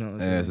crazy. You know what I'm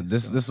saying? Yeah, so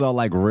this is all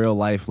like real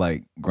life,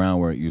 like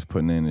groundwork you was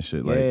putting in and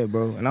shit. Like, yeah,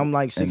 bro. And I'm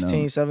like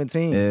 16,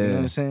 17. Yeah. You know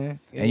what I'm saying?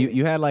 Yeah. And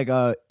you had like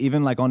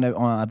even like on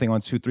I think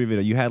on 2-3 video,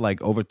 you had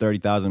like over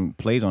 30,000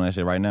 plays on that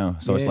shit right now.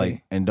 So it's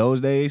like in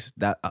those days,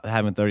 that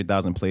having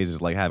 30,000 plays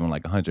is like having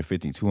like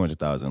 150,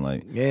 200,000.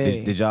 Like,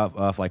 did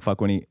y'all like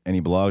fuck with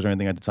any blogs or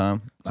anything at the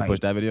time to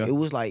push that video? It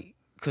was like,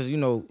 cause you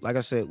know, like I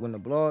said, when the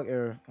blog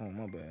era, oh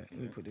my bad, let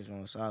me put this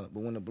on silent.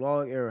 But when the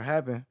blog era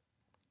happened,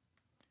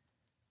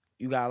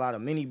 you got a lot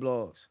of mini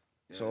blogs.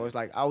 Yeah. So it's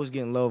like I was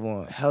getting love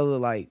on hella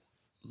like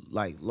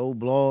low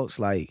blogs,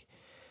 like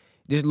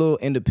just little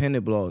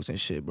independent blogs and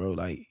shit, bro.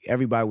 Like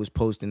everybody was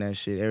posting that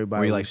shit. Everybody.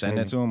 Were you like sending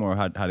that to them, or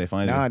how they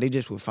find it? Nah, they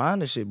just would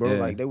find the shit, bro.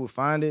 Yeah. Like they would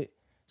find it.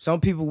 Some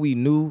people we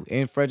knew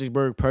in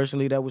Fredericksburg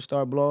personally that would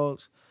start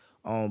blogs,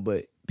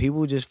 but people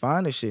would just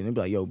find the shit and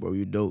be like, yo, bro,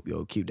 you dope.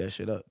 Yo, keep that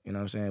shit up. You know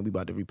what I'm saying? We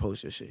about to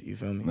repost your shit. You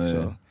feel me? Yeah.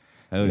 So,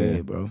 hell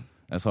yeah, bro.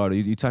 That's hard.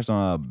 You touched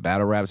on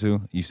battle rap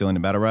too. You still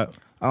into battle rap?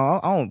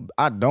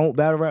 I don't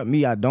battle rap.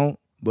 Me, I don't.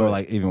 But or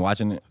like even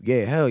watching it?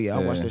 Yeah, hell yeah.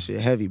 I watch that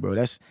shit heavy, bro.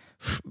 That's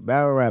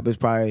battle rap is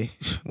probably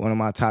one of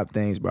my top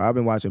things, bro. I've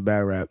been watching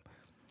battle rap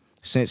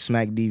since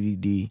Smack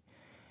DVD.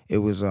 It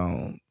was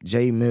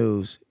Jay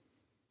Mills.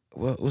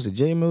 What was it?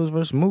 Jay Mills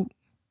versus Moot?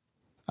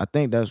 I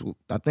think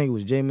it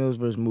was Jay Mills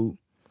versus Moot.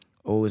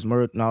 Or it's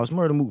Murder. No, it's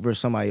Murder Moot versus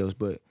somebody else.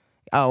 But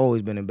I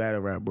always been in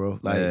battle rap, bro.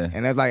 Like,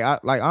 and that's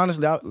like,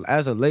 honestly,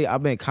 as of late,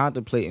 I've been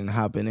contemplating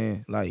hopping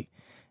in, like,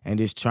 and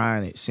just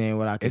trying it, seeing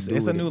what I can do.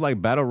 It's a new like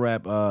battle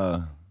rap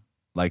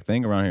like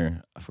thing around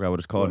here. I forgot what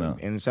it's called now.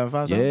 In the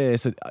 7-5 zone?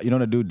 Yeah, you know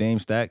the dude Dame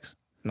Stacks?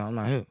 No, I'm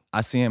not here.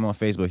 I see him on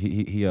Facebook.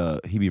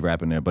 He be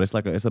rapping there, but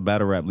it's a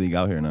battle rap league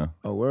out here now.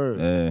 Oh, word.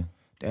 Yeah.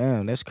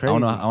 Damn, that's crazy. I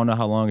don't know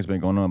how long it's been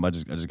going on, but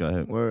I just got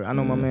hit. Word. I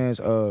know my man's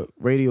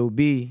Radio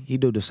B. He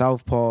do the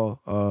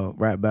Southpaw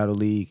rap battle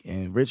league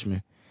in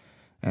Richmond,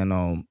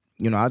 and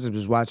you know, I just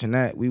was watching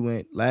that. We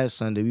went last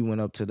Sunday. We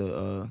went up to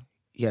the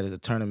he had a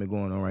tournament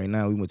going on right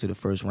now. We went to the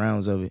first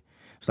rounds of it.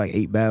 It's like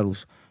 8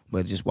 battles,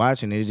 but just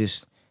watching it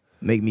just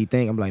make me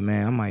think. I'm like,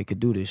 man, I might could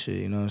do this shit.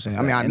 You know what I'm saying?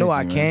 I mean, I know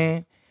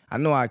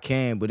I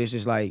can, but it's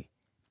just like,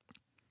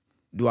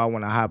 do I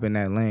want to hop in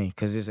that lane?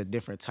 Because it's a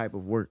different type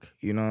of work.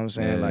 You know what I'm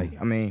saying? Yeah.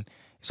 Like, I mean,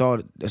 it's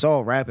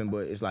all rapping,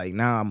 but it's like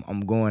now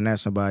I'm going at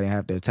somebody and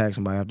have to attack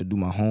somebody. I have to do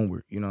my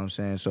homework. You know what I'm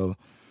saying? So,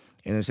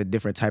 and it's a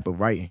different type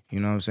of writing. You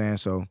know what I'm saying?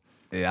 So,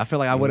 yeah, I feel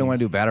like I wouldn't want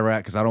to do battle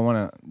rap because I don't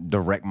want to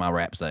direct my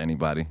raps at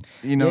anybody.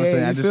 You know what I'm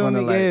saying? I just want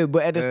to like,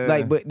 but at this,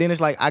 but then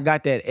it's like I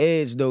got that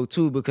edge though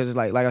too, because it's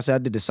like I said, I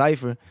did the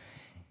cypher.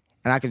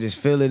 And I could just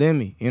feel it in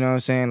me, you know what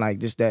I'm saying? Like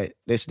just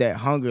that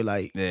hunger,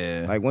 like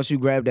like once you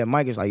grab that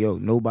mic, it's like, yo,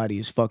 nobody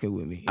is fucking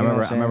with me. I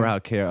remember how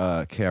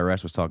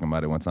KRS was talking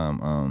about it one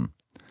time.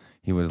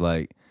 He was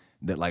like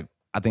that, like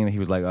I think he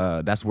was like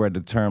that's where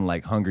the term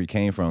like hungry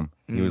came from.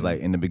 Mm-hmm. He was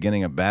like in the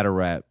beginning of battle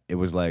rap, it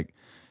was like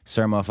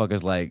certain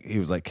motherfuckers, like he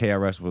was like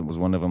KRS was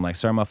one of them, like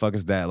certain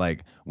motherfuckers that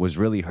like was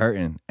really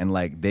hurting and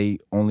like they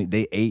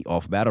ate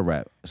off battle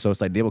rap. So it's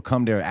like they would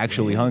come there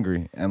actually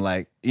hungry and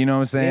like, you know what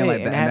I'm saying? Yeah,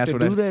 like and that's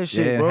what do that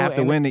shit, bro. And have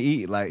to win to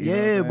eat, like, you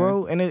know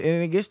bro. And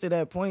it gets to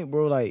that point,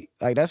 bro. Like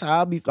that's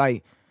how I be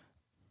like.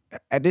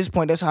 At this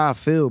point, that's how I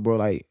feel, bro.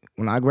 Like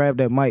when I grab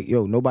that mic,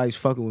 yo, nobody's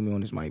fucking with me on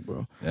this mic,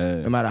 bro.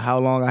 Yeah. No matter how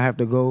long I have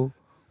to go,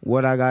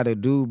 what I gotta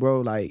do, bro.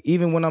 Like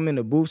even when I'm in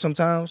the booth,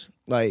 sometimes,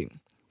 like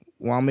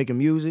when I'm making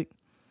music.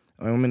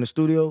 When I'm in the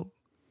studio,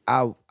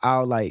 I'll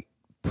like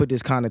put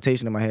this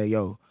connotation in my head,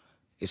 yo,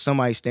 if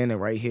somebody standing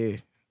right here,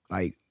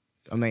 like,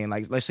 I mean,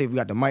 like, let's say if we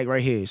got the mic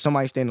right here,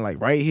 somebody standing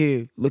like right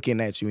here looking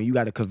at you, and you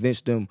got to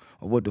convince them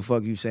of what the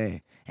fuck you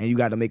saying, and you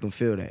got to make them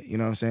feel that, you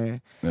know what I'm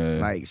saying?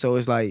 Yeah. Like, so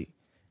it's like,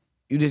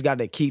 you just got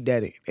to keep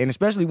that, and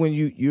especially when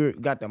you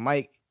got the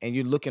mic and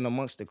you're looking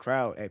amongst the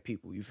crowd at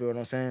people, you feel what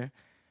I'm saying?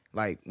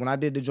 Like, when I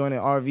did the joint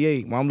at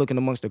RVA, when I'm looking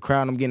amongst the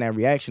crowd, I'm getting that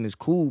reaction, it's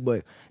cool,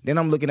 but then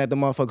I'm looking at the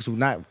motherfuckers who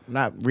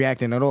not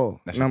reacting at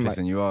all. That's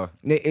pissing you off.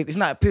 It's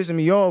not pissing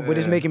me off, but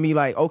it's making me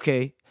like,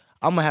 okay,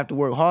 I'm gonna have to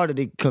work harder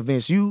to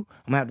convince you.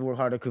 I'm gonna have to work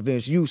harder to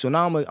convince you. So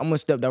now I'm gonna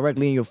step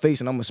directly in your face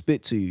and I'm gonna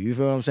spit to you. You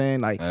feel what I'm saying?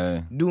 Like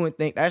doing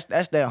things.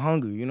 That's that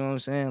hunger. You know what I'm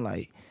saying?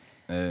 Like,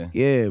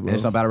 yeah, bro. And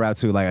it's on battle rap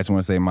too. Like I just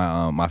want to say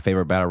my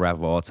favorite battle rap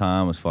of all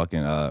time was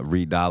fucking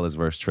Reed Dollars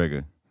versus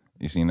Trigger.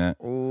 You seen that?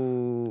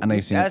 Ooh, I know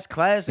you seen that's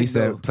classic. He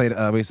said, play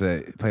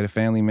the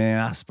family man.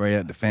 I spray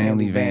up the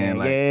family van.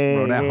 Like,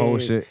 bro, that whole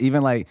shit.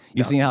 Even like,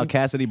 you seen how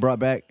Cassidy brought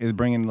back is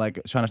bringing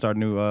like trying to start a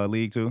new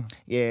league too.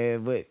 Yeah,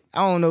 but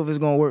I don't know if it's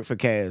gonna work for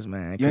Cass,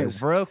 man. Yeah,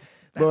 bro.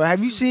 Bro,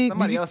 have you seen?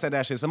 Somebody else said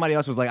that shit. Somebody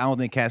else was like, I don't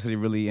think Cassidy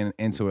really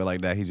into it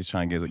like that. He's just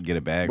trying to get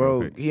a bag.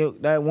 Bro,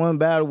 that one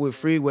battle with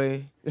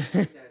Freeway.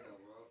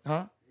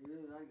 Huh?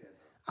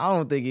 I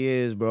don't think he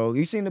is, bro.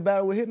 You seen the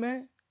battle with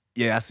Hitman?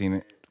 Yeah, I seen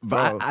it.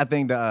 But I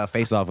think the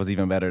face-off was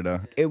even better,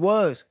 though. It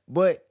was.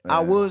 But I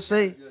will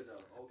say...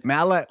 Man,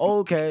 I like...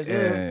 Okay,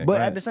 yeah.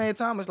 But at the same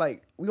time, it's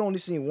like, we only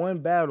seen one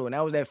battle, and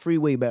that was that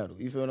Freeway battle.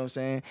 You feel what I'm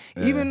saying?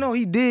 Yeah. Even though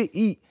he did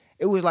eat,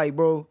 it was like,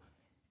 bro,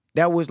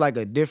 that was like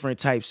a different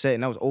type set,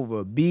 and that was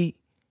over a beat.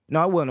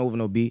 No, it wasn't over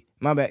no beat.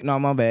 My bad. No,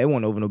 my bad. It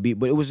wasn't over no beat,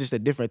 but it was just a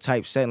different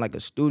type set, like a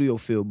studio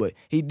feel. But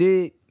he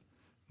did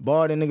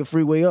bar the nigga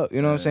Freeway up,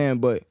 you know what I'm saying?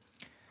 But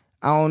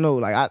I don't know.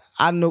 Like,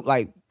 I know,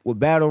 like, with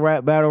battle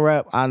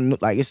rap, I know,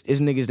 like it's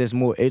niggas that's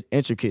more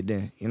intricate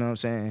than, you know what I'm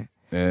saying?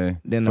 Yeah.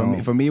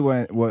 Then for me,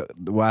 what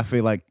I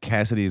feel like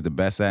Cassidy is the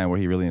best at and where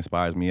he really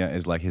inspires me at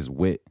is like his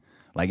wit.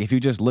 Like if you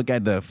just look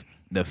at the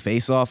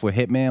face off with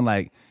Hitman,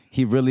 like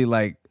he really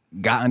like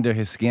got under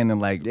his skin and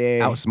like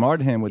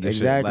outsmarted him with this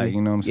shit. Like,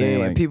 you know what I'm saying? Yeah,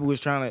 like, and people was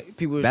trying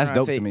to that's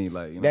dope take, to me.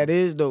 Like, you know? That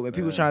is dope. And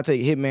people was trying to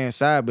take Hitman's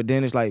side, but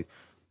then it's like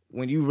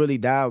when you really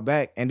dial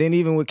back, and then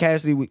even with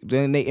Cassidy,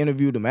 then they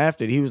interviewed him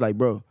after, he was like,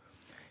 bro.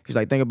 He's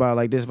like, think about it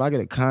like this. If I get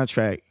a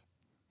contract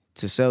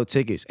to sell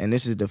tickets and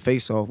this is the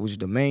face-off, which is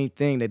the main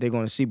thing that they're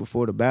going to see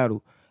before the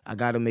battle, I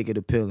got to make it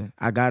appealing.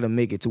 I got to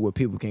make it to where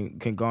people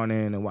can garner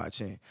in and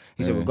watch in.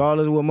 He said,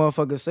 regardless of what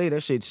motherfuckers say,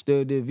 that shit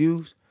still did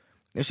views.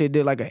 That shit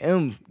did like an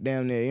M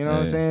down there. You know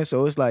what I'm saying?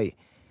 So it's like,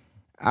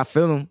 I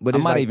feel him. But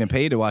it's I might like, even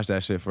pay to watch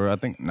that shit for, I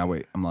think, no,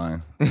 wait, I'm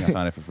lying. I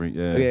found it for free.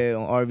 Yeah. Yeah,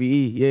 on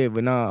RVE. Yeah,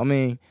 but nah, I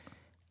mean,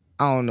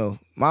 I don't know.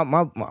 My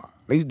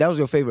that was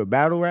your favorite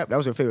battle rap? That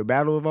was your favorite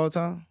battle of all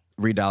time?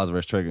 $3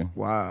 versus Trigger.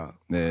 Wow.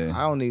 Yeah.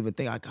 I don't even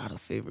think I got a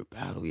favorite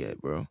battle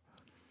yet, bro.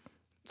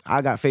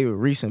 I got favorite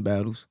recent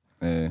battles.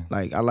 Yeah.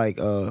 Like I like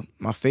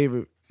my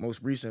favorite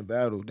most recent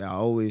battle that I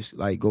always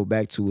like go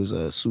back to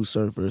is Sue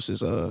Surf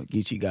versus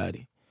Geechee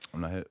Gotti. I'm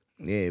not hit.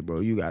 Yeah,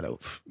 bro. You gotta,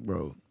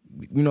 bro.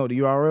 You know the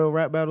URL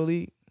rap battle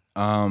league?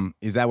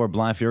 Is that where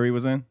Blind Fury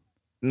was in?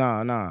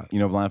 Nah. You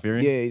know Blind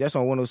Fury? Yeah, that's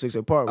on 106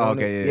 at Park. Oh,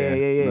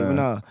 okay, Yeah. But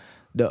nah,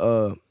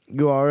 the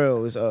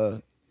URL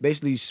is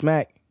basically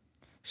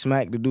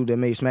Smack, the dude that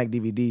made Smack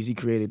DVDs. He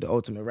created the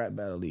Ultimate Rap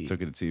Battle League.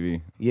 Took it to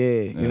TV.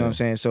 Yeah, you know what I'm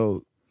saying.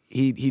 So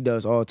he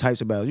does all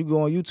types of battles. You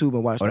go on YouTube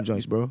and watch them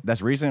joints, bro.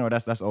 That's recent or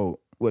that's old?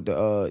 With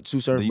the Sue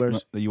Surf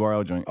verse. The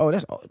URL joint. Oh,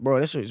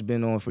 that shit's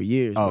been on for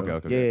years. Oh, bro.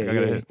 okay. Yeah, I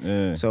gotta hit.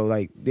 Yeah. So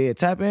like,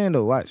 tap in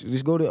though. Watch.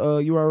 Just go to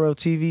URL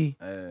TV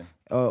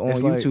on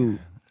it's YouTube.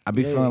 Like, I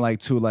be feeling like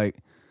too, like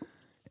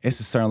it's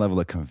a certain level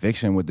of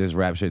conviction with this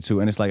rap shit too,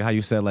 and it's like how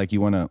you said like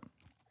you want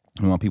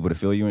people to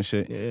feel you and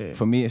shit. Yeah.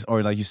 For me, it's,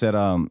 or like you said,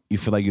 you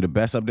feel like you're the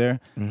best up there.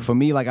 Mm-hmm. For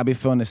me, like I be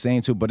feeling the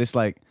same too, but it's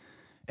like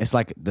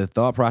the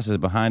thought process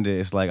behind it.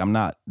 It's like I'm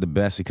not the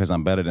best because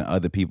I'm better than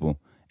other people.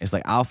 It's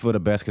like I'll feel the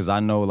best because I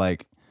know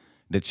like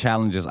the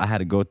challenges I had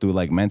to go through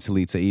like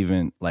mentally to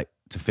even like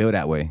to feel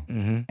that way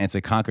and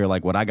to conquer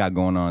like what I got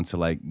going on to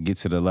like get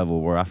to the level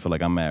where I feel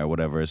like I'm at or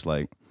whatever. It's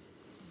like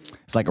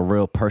a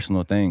real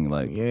personal thing,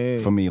 like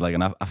for me, like,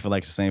 and I feel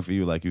like it's the same for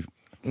you. Like you're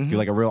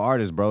like a real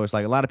artist, bro. It's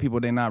like a lot of people,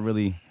 they not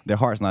really, their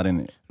heart's not in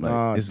it.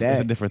 Like it's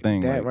a different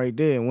thing. That like, right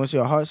there. And once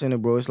your heart's in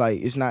it, bro, it's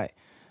like it's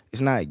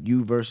not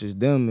you versus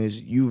them.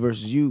 It's you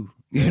versus you.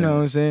 You know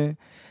what I'm saying?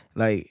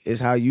 Like it's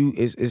how you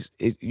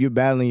you're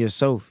battling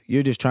yourself.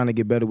 You're just trying to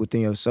get better within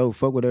yourself.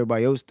 Fuck what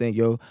everybody else think,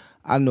 yo.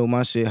 I know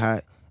my shit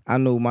hot. I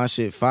know my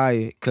shit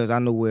fire because I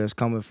know where it's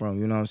coming from.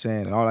 You know what I'm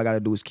saying? And all I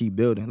gotta do is keep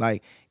building.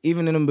 Like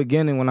even in the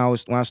beginning when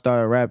I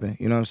started rapping,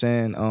 you know what I'm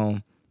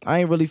saying? I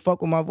ain't really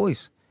fuck with my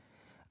voice.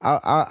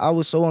 I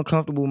was so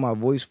uncomfortable with my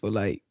voice for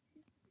like,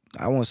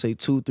 I want to say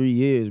 2-3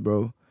 years,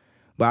 bro.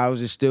 But I was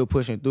just still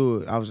pushing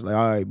through it. I was like,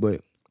 all right,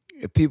 but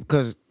if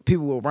because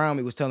people around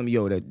me was telling me,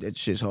 yo, that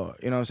shit's hard.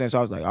 You know what I'm saying? So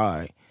I was like, all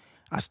right,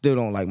 I still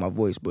don't like my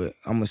voice, but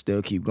I'm going to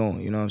still keep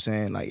going. You know what I'm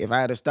saying? Like, if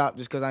I had to stop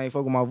just because I ain't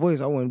fucking with my voice,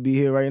 I wouldn't be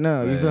here right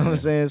now. You feel what I'm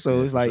saying?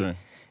 So it's like,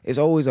 it's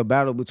always a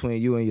battle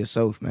between you and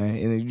yourself, man.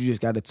 And you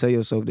just got to tell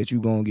yourself that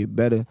you're going to get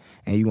better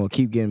and you're going to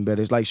keep getting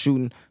better. It's like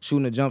shooting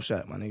a jump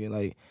shot, my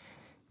nigga.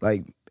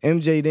 Like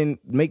MJ didn't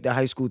make the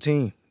high school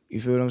team.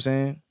 You feel what I'm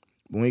saying?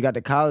 When he got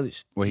to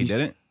college. Well, he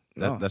didn't?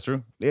 That's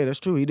true? Yeah, that's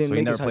true. He didn't so make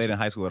he never played in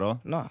high school at all?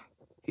 Nah.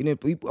 He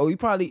didn't. He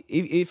probably,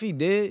 if he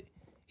did,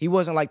 he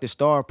wasn't like the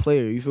star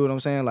player. You feel what I'm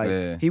saying?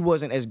 Like, he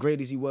wasn't as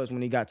great as he was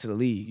when he got to the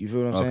league. You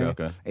feel what I'm saying?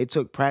 Okay. It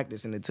took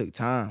practice and it took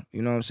time.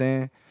 You know what I'm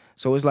saying?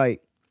 So it's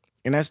like,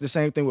 and that's the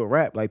same thing with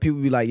rap. Like, people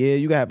be like, yeah,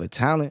 you gotta have a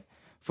talent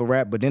for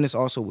rap, but then it's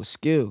also with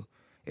skill.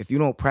 if you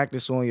don't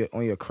practice on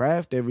your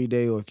craft every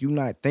day, or if you're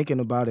not thinking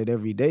about it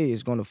every day,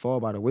 it's gonna fall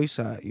by the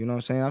wayside. You know what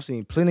I'm saying? I've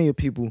seen plenty of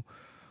people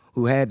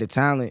who had the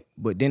talent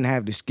but didn't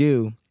have the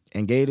skill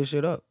and gave the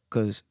shit up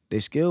because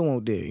their skill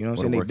won't there. You know what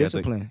I'm saying? They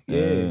discipline.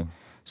 Yeah.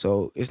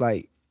 So it's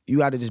like you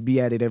got to just be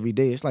at it every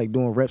day. It's like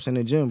doing reps in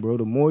the gym, bro.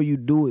 The more you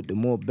do it, the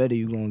more better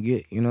you gonna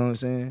get. You know what I'm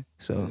saying?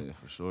 So yeah,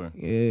 for sure.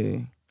 Yeah.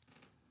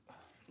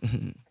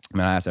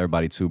 Man, I ask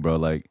everybody too, bro.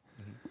 Like,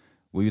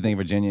 what do you think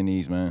Virginia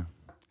needs, man?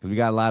 Because we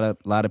got a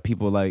lot of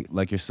people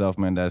like yourself,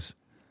 man. That's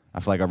I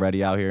feel like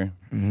already out here.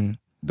 Mm-hmm.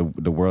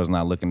 The world's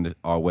not looking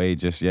our way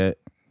just yet.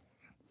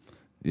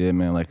 Yeah,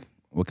 man. Like,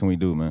 what can we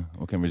do, man?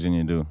 What can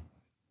Virginia do?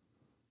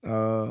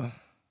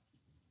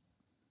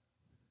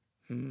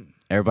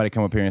 Everybody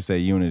come up here and say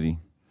unity.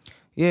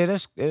 Yeah,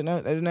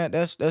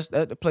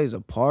 that plays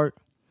a part.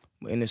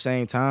 But in the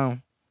same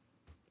time,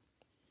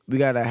 we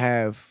gotta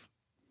have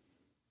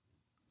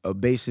a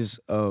basis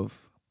of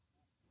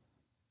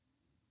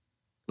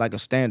like a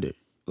standard.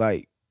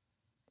 Like,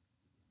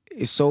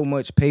 it's so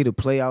much pay to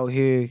play out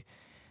here.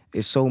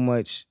 It's so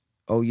much,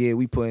 oh yeah,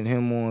 we putting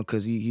him on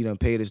because he done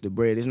paid us the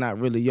bread. It's not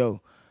really,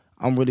 yo,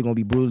 I'm really gonna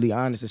be brutally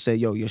honest and say,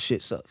 yo, your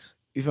shit sucks.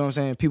 You feel what I'm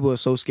saying? People are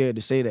so scared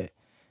to say that.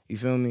 You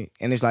feel me?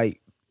 And it's like,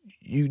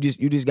 you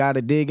just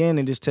gotta dig in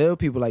and just tell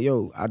people like,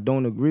 yo, I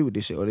don't agree with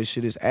this shit, or this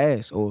shit is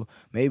ass, or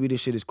maybe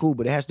this shit is cool,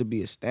 but it has to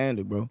be a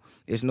standard, bro.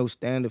 There's no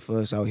standard for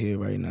us out here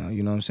right now,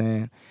 you know what I'm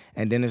saying?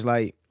 And then it's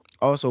like,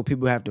 also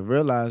people have to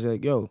realize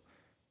that, yo,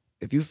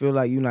 if you feel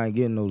like you're not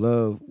getting no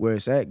love where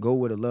it's at, go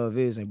where the love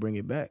is and bring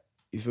it back.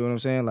 You feel what I'm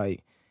saying?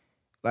 Like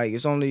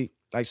it's only,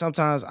 like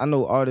sometimes I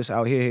know artists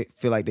out here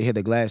feel like they hit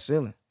a glass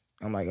ceiling.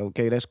 I'm like,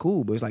 okay, that's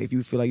cool, but it's like if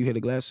you feel like you hit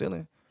a glass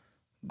ceiling,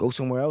 go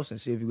somewhere else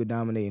and see if you could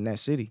dominate in that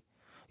city.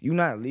 You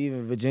not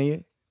leaving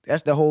Virginia.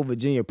 That's the whole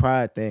Virginia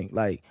pride thing.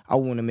 Like, I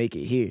want to make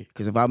it here.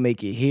 Because if I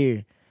make it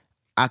here,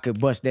 I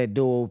could bust that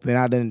door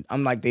open.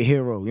 I'm like the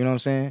hero, you know what I'm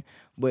saying?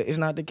 But it's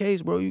not the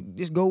case, bro. You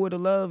just go where the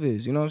love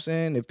is, you know what I'm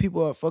saying? If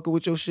people are fucking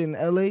with your shit in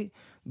L.A.,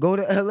 go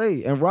to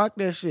L.A. and rock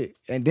that shit.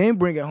 And then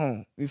bring it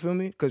home, you feel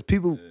me? Because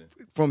people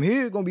from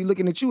here going to be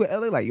looking at you at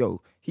L.A. like,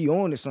 yo, he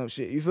on to some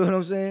shit, you feel what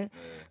I'm saying?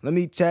 Let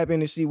me tap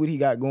in and see what he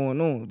got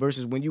going on.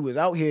 Versus when you was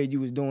out here,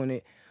 you was doing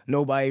it,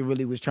 nobody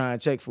really was trying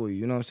to check for you,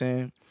 you know what I'm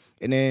saying?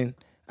 And then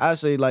I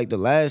say, like, the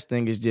last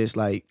thing is just,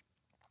 like,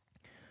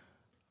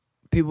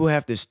 people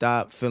have to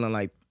stop feeling,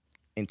 like,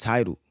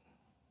 entitled.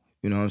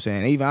 You know what I'm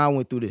saying? Even I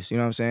went through this, you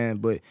know what I'm saying?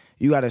 But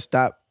you got to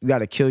stop, you got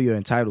to kill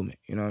your entitlement,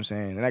 you know what I'm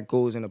saying? And that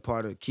goes in the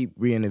part of keep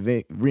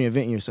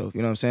reinventing yourself,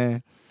 you know what I'm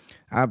saying?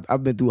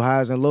 I've been through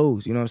highs and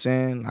lows, you know what I'm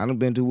saying? I done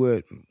been through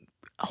where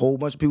a whole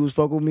bunch of people was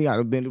fucking with me. I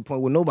done been to the point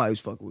where nobody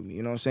was fucking with me,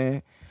 you know what I'm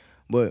saying?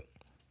 But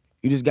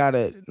you just got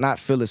to not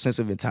feel a sense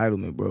of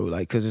entitlement, bro.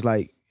 Like, because it's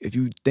like, if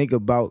you think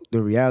about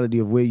the reality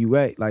of where you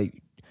at,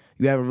 like,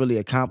 you haven't really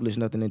accomplished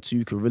nothing until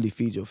you can really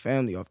feed your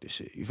family off this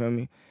shit. You feel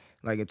me?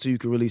 Like, until you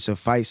can really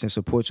suffice and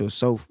support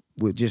yourself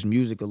with just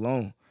music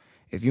alone.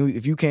 If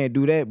you can't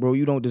do that, bro,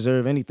 you don't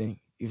deserve anything.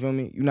 You feel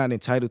me? You're not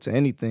entitled to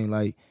anything.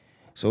 Like,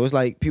 so it's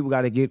like people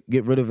got to get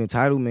rid of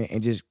entitlement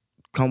and just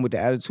come with the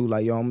attitude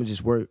like, yo, I'm gonna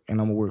just work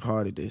and I'm gonna work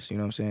hard at this. You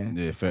know what I'm saying?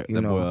 Yeah,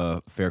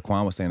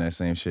 Fairquan was saying that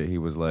same shit. He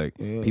was like,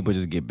 people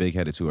just get big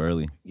headed too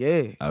early.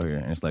 Yeah, out here,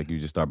 and it's like you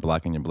just start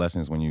blocking your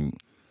blessings when you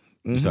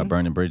start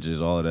burning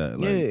bridges, all of that.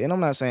 Like, yeah, and I'm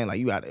not saying like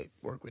you gotta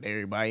work with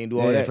everybody and do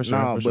all that. For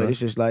sure, but it's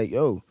just like,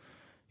 yo,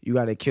 you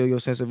gotta kill your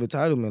sense of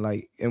entitlement.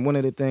 Like, and one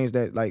of the things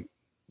that like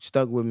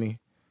stuck with me,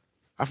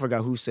 I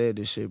forgot who said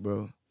this shit,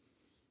 bro,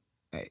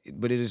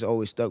 but it just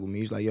always stuck with me.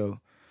 He's like, yo,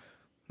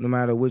 no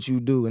matter what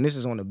you do, and this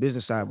is on the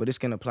business side, but this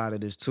can apply to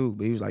this too.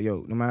 But he was like,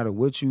 yo, no matter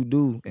what you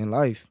do in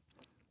life,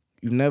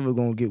 you never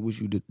gonna get what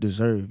you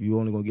deserve. You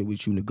only gonna get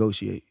what you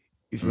negotiate.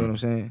 You feel what I'm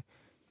saying?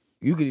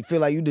 You could feel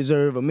like you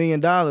deserve $1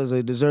 million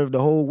or deserve the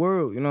whole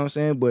world, you know what I'm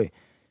saying? But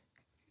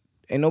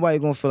ain't nobody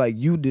gonna feel like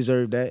you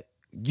deserve that.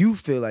 You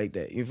feel like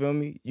that, you feel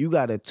me? You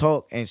gotta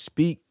talk and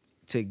speak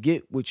to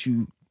get what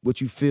you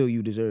feel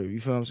you deserve. You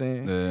feel what I'm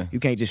saying? Yeah. You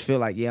can't just feel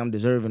like, yeah, I'm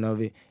deserving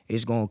of it.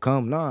 It's gonna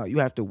come. Nah, you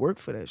have to work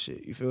for that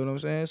shit. You feel what I'm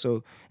saying?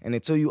 So, and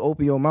until you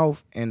open your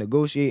mouth and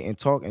negotiate and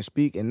talk and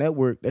speak and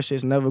network, that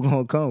shit's never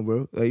gonna come,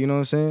 bro. Like, you know what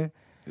I'm saying?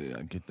 Yeah,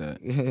 I get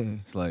that. Yeah.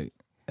 It's like,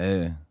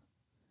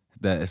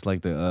 it's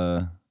like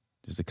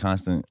it's a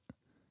constant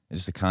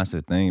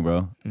thing,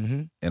 bro.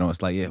 Mm-hmm.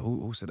 It's like,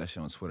 who said that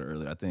shit on Twitter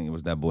earlier? I think it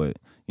was that boy,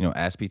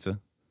 Ass Pizza.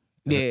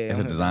 It's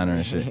a designer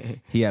and shit.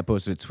 He had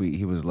posted a tweet.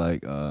 He was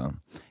like,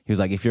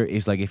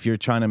 if you're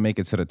trying to make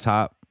it to the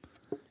top,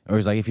 or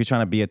he's like, if you're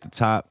trying to be at the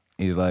top,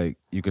 he's like,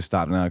 you could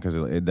stop now because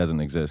it doesn't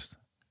exist,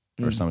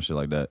 or some shit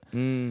like that.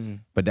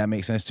 But that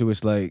makes sense too.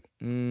 It's like,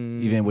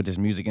 even with this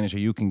music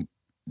industry,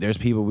 there's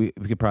people we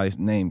could probably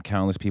name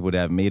countless people that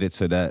have made it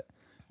to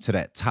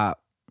that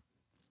top,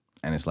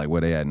 and it's like,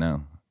 where they at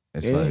now?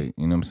 It's like,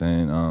 you know what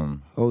I'm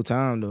saying? Whole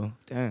time though,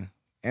 damn.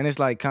 And it's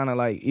like kind of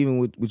like, even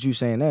with what you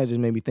saying that, it just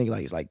made me think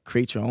like, it's like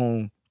create your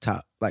own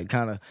top, like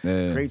kind of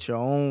create your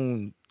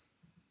own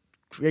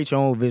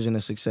vision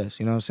of success.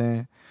 You know what I'm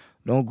saying?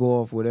 don't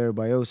go off what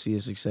everybody else sees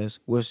as success.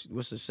 What's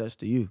success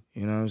to you?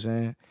 You know what I'm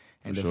saying?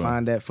 And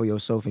define that for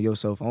yourself and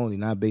yourself only,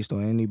 not based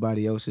on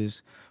anybody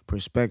else's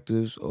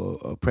perspectives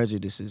or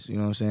prejudices. You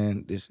know what I'm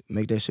saying? Just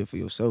make that shit for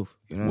yourself.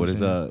 You know what I'm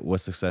saying?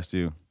 What's success to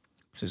you?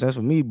 Success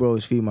for me, bro,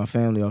 is feed my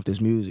family off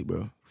this music,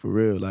 bro. For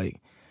real.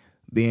 Like,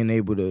 being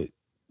able to, you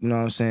know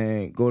what I'm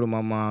saying, go to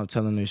my mom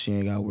telling her she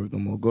ain't got to work no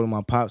more. Go to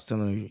my pops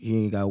telling her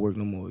he ain't got to work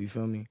no more. You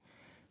feel me?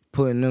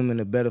 Putting them in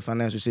a better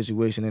financial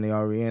situation than they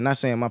already in. Not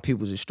saying my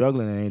people's is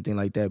struggling or anything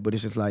like that, but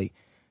it's just like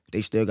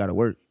they still got to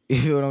work. You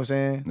feel what I'm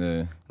saying?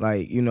 Yeah.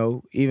 Like, you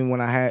know, even when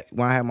I had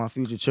my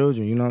future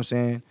children, you know what I'm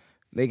saying,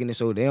 making it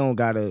so they don't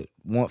gotta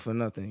want for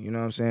nothing, you know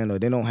what I'm saying? Or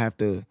they don't have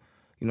to,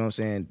 you know what I'm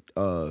saying,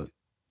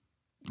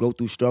 go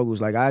through struggles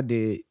like I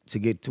did to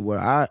get to where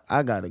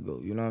I gotta go,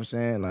 you know what I'm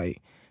saying?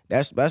 Like,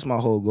 that's my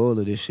whole goal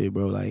of this shit,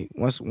 bro. Like,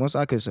 once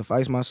I could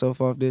suffice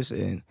myself off this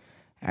and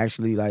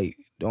actually, like,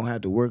 don't have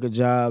to work a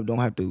job, don't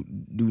have to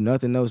do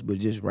nothing else but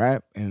just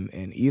rap and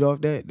eat off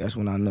that, that's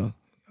when I know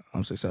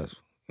I'm successful.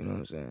 You know what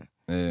I'm saying?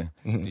 Yeah.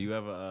 Do you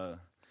ever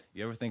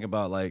think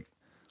about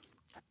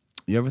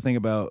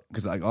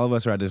because like all of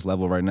us are at this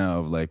level right now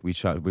of like we're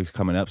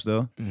coming up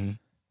still. Mm-hmm.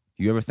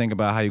 You ever think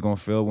about how you're gonna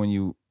feel when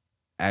you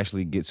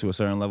actually get to a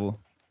certain level?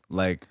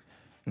 Like,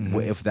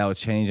 if that would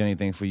change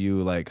anything for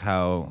you, like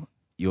how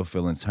you'll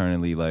feel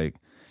internally, like,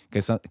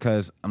 because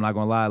I'm not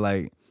gonna lie,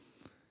 like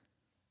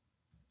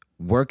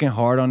working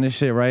hard on this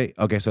shit, right?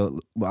 Okay,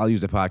 so I'll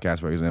use the podcast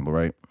for example,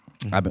 right?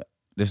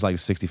 This is like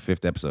the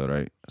 65th episode,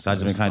 right? So I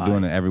just been kind of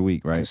doing it every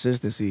week, right?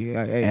 Consistency.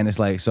 Hey. And it's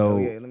like, so.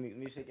 Yeah, let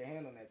me shake your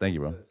hand on that. Thank you,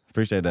 bro.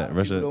 Appreciate that.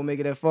 People don't make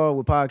it that far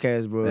with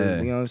podcasts, bro. Yeah.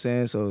 You know what I'm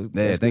saying? So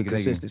yeah, that's good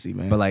consistency,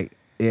 man. But like,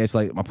 yeah, it's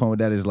like my point with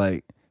that is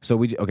like,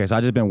 so so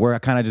I just been I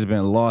kind of just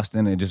been lost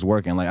in it, just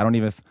working. Like I don't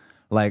even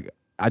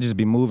I just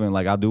be moving.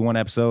 Like I'll do one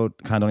episode,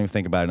 kind of don't even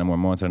think about it no more.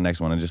 I'm on to the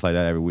next one, and just like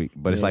that every week.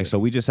 But it's like, so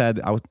we just had.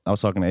 I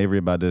was talking to Avery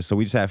about this. So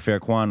we just had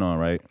Fairquan on,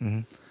 right? Mm-hmm.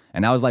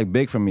 And that was like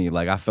big for me.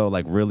 Like I felt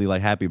like really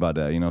like happy about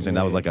that. You know what I'm saying?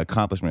 That was like an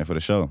accomplishment for the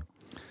show.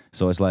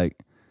 So it's like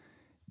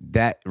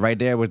that right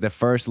there was the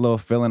first little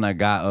feeling I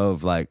got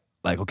of like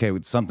okay,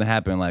 something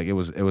happened. Like it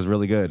was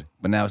really good.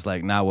 But now it's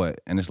like, now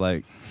what? And it's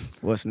like,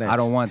 what's next? I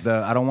don't want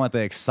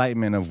the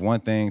excitement of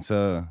one thing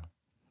to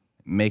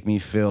make me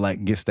feel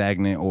like get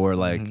stagnant or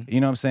like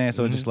you know what I'm saying.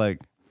 So it's just like,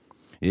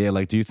 yeah,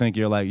 like do you think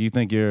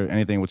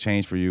anything will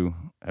change for you,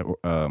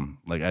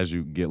 like as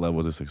you get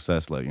levels of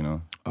success, like you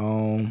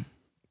know?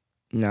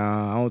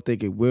 Nah, I don't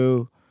think it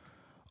will.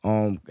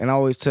 And I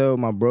always tell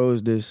my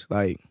bros this,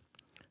 like,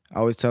 I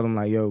always tell them,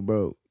 like, yo,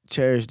 bro,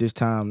 cherish this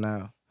time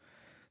now.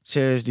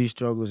 Cherish these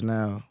struggles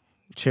now.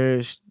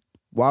 Cherish,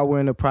 while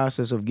we're in the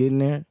process of getting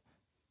there,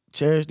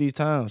 cherish these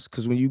times.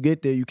 Because when you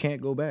get there, you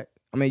can't go back.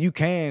 I mean, you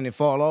can and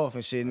fall off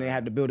and shit, and then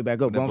have to build it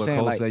back up. But I'm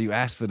saying, like, you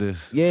asked for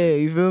this. Yeah,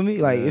 you feel me?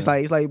 Like, it's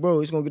like,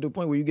 bro, it's going to get to the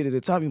point where you get to the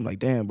top, you're like,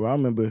 damn, bro, I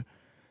remember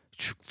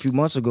a few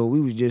months ago,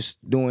 we was just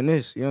doing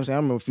this. You know what I'm saying? I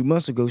remember a few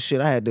months ago, shit,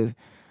 I had to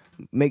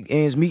make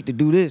ends meet to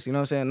do this, you know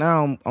what I'm saying?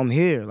 Now I'm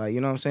here, like, you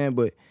know what I'm saying?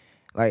 But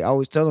like I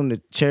always tell them to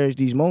cherish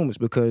these moments,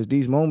 because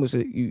these moments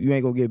you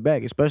ain't gonna get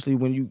back, especially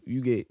when you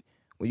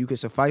can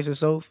suffice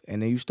yourself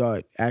and then you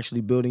start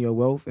actually building your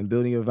wealth and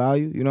building your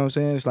value, you know what I'm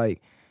saying? It's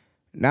like,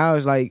 now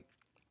it's like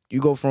you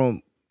go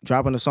from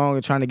dropping a song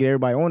and trying to get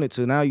everybody on it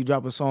to now you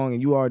drop a song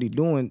and you already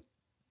doing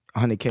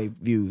 100K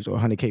views or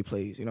 100K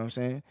plays, you know what I'm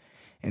saying?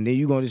 And then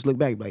you gonna just look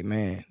back like,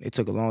 man, it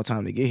took a long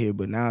time to get here,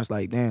 but now it's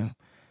like, damn,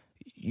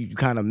 you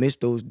kind of miss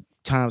those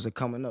times are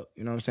coming up,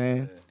 you know what I'm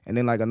saying? Yeah. And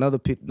then like another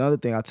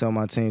thing I tell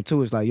my team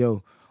too is like,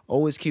 yo,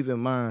 always keep in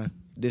mind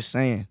this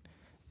saying,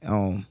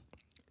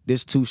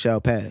 this too shall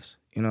pass.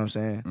 You know what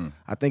I'm saying?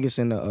 I think it's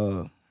in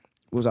the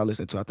what was I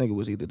listening to? I think it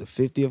was either the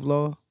 50th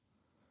Law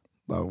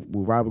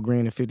with Robert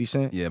Greene and 50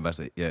 Cent. Yeah, but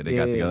they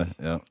got together.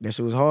 Yeah, that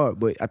shit was hard,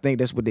 but I think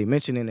that's what they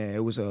mentioned in there.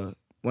 It was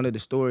one of the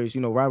stories.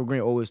 You know, Robert Greene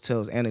always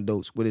tells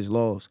anecdotes with his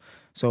laws.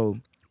 So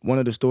one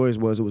of the stories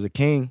was it was a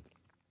king,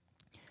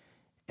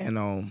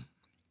 and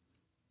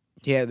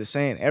he had the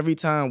saying every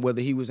time,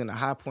 whether he was in a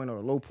high point or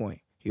a low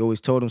point, he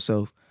always told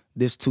himself,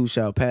 "This too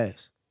shall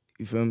pass."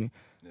 You feel me?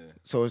 Yeah.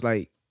 So it's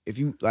like if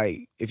you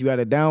had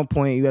a down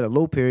point, you had a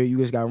low period, you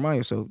just gotta remind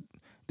yourself,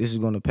 this is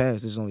gonna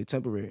pass. This is only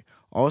temporary.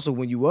 Also,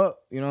 when you up,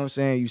 you know what I'm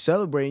saying, you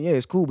celebrating, yeah,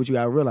 it's cool, but you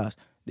gotta realize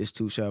this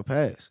too shall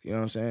pass. You know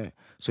what I'm saying?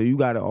 So you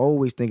gotta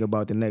always think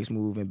about the next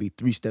move and be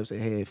 3 steps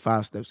ahead,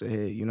 5 steps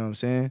ahead. You know what I'm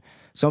saying?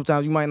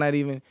 Sometimes you might not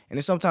even, and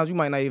then sometimes you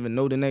might not even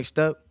know the next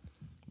step.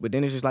 But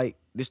then it's just like,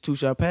 this too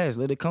shall pass.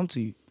 Let it come to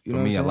you. You know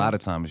what I'm saying? A lot of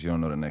times you don't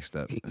know the next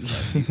step.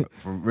 It's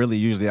like,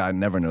 usually I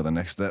never know the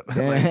next step.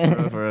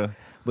 Like,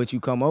 but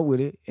you come up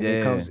with it, and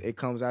it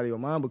comes out of your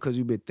mind because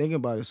you've been thinking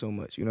about it so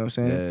much. You know what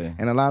I'm saying? Yeah.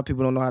 And a lot of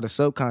people don't know how the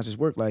subconscious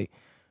work. Like,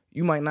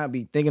 you might not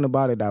be thinking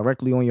about it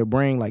directly on your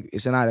brain, like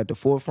it's not at the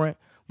forefront,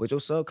 but your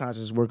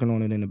subconscious is working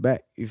on it in the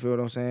back. You feel what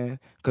I'm saying?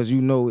 Because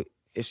you know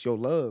it's your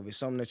love. It's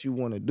something that you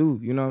want to do.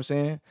 You know what I'm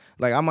saying?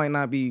 Like, I might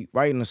not be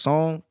writing a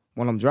song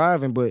when I'm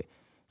driving, but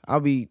I'll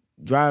be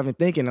driving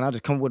thinking, and I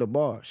just come with a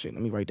bar. Shit,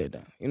 let me write that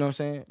down. You know what I'm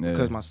saying? Yeah.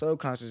 Because my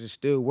subconscious is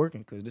still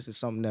working. Because this is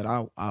something that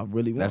I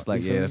really want. That's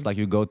like, you feel that's me? like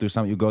you go through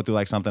something. You go through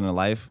like something in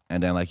life,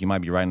 and then like you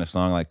might be writing a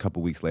song like a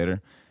couple weeks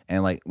later,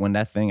 and like when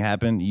that thing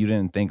happened, you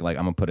didn't think like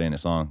I'm gonna put it in a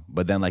song,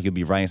 but then like you'll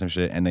be writing some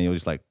shit, and then you'll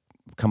just like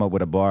come up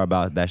with a bar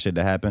about that shit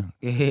that happened.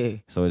 Yeah.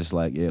 So it's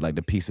like like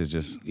the pieces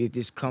just It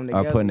just come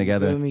together. are putting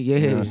together. You feel me? Yeah.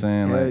 You know what I'm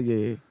saying? Hell Like,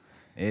 yeah.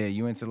 yeah,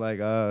 you into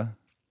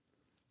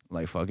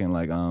like fucking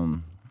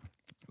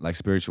like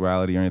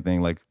spirituality or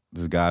anything? Like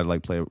does God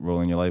like play a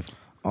role in your life?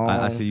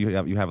 I see you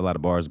have a lot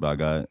of bars about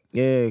God.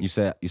 Yeah. You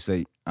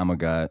say I'm a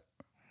God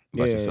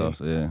about Yeah. yourself.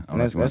 So yeah, And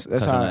that's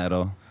touch how on that at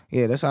all.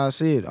 Yeah, that's how I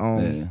see it.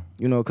 Yeah.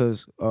 You know,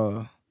 cause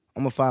I'm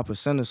a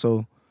 5%er,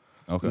 so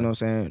Okay. you know what I'm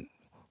saying.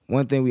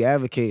 One thing we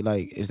advocate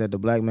like is that the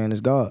black man is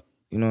God.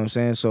 You know what I'm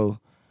saying. So,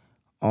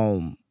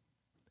 and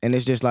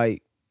it's just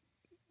like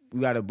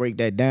we got to break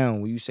that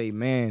down. When you say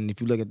man,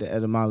 if you look at the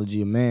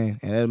etymology of man,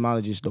 and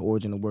etymology is the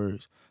origin of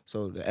words.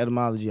 So the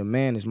etymology of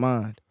man is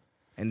mind,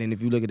 and then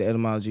if you look at the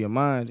etymology of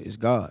mind, it's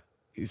God.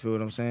 You feel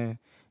what I'm saying?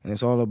 And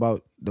it's all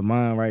about the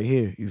mind right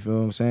here. You feel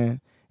what I'm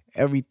saying?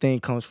 Everything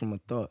comes from a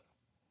thought.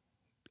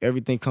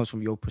 Everything comes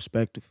from your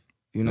perspective.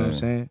 You know what I'm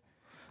saying?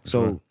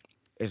 So sure.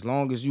 as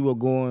long as you are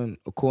going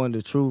according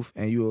to truth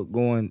and you are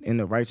going in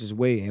the righteous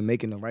way and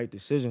making the right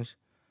decisions,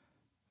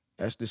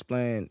 that's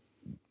displaying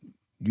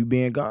you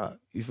being God.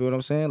 You feel what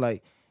I'm saying?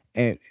 Like,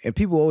 and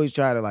people always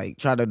try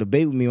to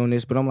debate with me on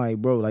this, but I'm like,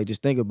 bro, like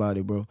just think about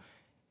it, bro.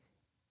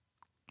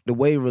 The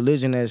way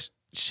religion has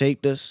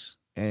shaped us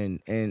and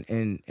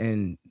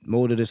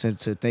molded us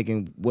into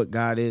thinking what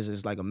God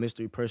is like a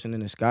mystery person in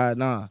the sky.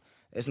 Nah,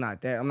 it's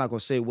not that. I'm not gonna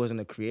say it wasn't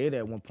a creator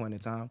at one point in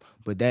time,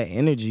 but that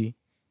energy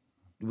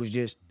was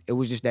just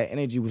that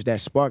energy was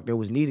that spark that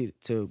was needed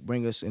to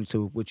bring us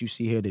into what you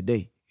see here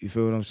today. You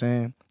feel what I'm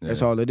saying? Yeah.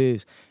 That's all it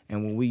is.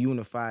 And when we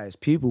unify as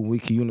people, we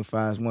can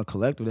unify as one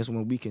collective. That's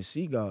when we can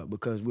see God,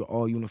 because we're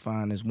all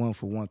unifying as one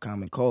for one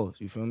common cause.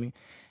 You feel me?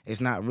 It's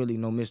not really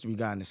no mystery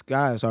God in the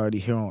sky. It's already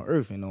here on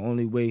earth. And the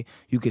only way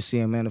you can see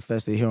him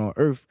manifested here on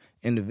earth,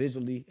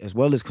 individually as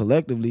well as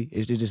collectively,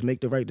 is to just make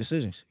the right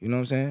decisions. You know what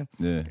I'm saying?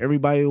 Yeah.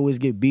 Everybody always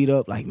get beat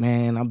up like,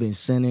 man, I've been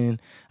sinning.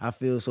 I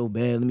feel so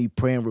bad. Let me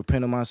pray and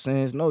repent of my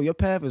sins. No, your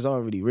path is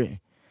already written.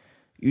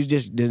 It's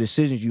just the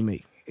decisions you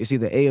make. It's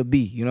either A or B,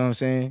 you know what I'm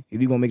saying? If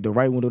you're going to make the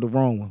right one or the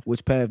wrong one,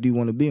 which path do you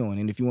want to be on?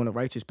 And if you want a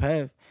righteous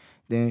path,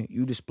 then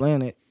you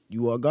displaying it,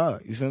 you are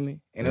God, you feel me?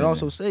 And it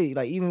also say,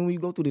 like, even when you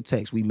go through the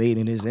text, we made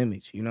in his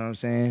image, you know what I'm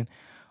saying?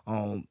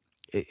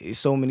 It's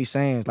so many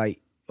sayings,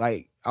 like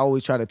I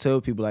always try to tell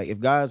people, like, if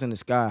God's in the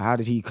sky, how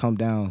did he come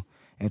down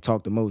and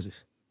talk to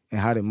Moses? And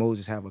how did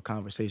Moses have a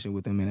conversation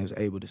with him and was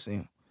able to see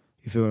him?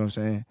 You feel what I'm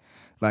saying?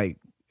 Like,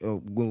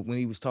 when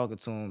he was talking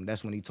to him,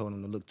 that's when he told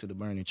him to look to the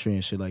burning tree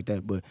and shit like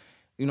that. But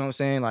you know what I'm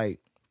saying? Like,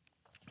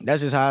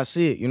 that's just how I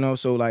see it, you know?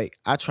 So, like,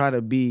 I try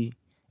to be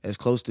as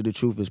close to the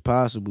truth as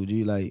possible,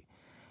 G. Like,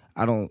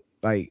 I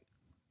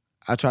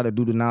try to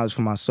do the knowledge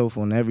for myself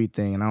on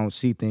everything, and I don't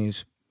see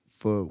things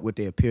for what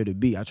they appear to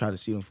be. I try to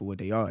see them for what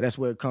they are. That's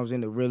where it comes in,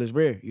 the real is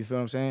rare, you feel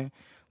what I'm saying?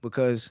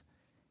 Because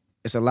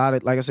it's a lot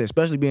of, like I said,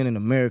 especially being in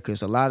America,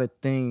 it's a lot of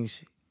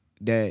things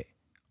that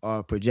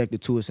are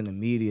projected to us in the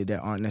media that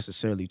aren't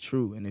necessarily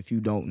true. And if you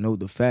don't know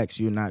the facts,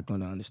 you're not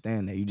going to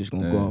understand that. You're just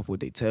going to go off what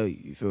they tell you.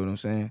 You feel what I'm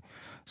saying?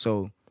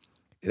 So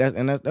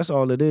that's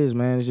all it is,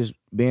 man. It's just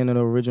being an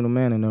original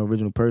man and an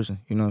original person.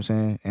 You know what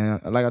I'm saying?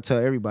 And like I tell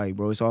everybody,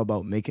 bro, it's all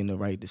about making the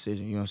right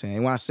decision. You know what I'm saying?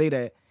 And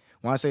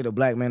when I say the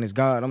black man is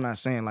God, I'm not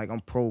saying like I'm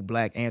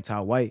pro-black,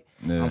 anti-white.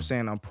 Yeah. I'm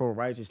saying I'm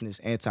pro-righteousness,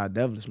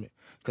 anti-devilishment.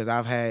 Because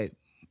I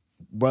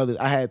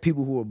had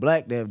people who were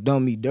black that have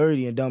done me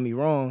dirty and done me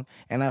wrong,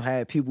 and I've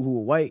had people who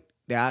were white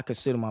that I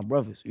consider my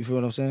brothers. You feel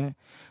what I'm saying?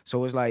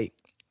 So it's like,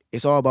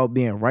 it's all about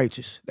being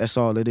righteous. That's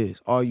all it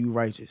is. Are you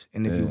righteous?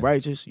 And if you're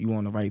righteous, you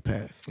on the right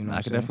path. You know what I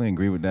I'm could saying? definitely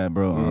agree with that,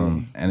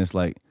 bro. And it's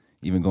like,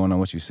 even going on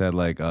what you said,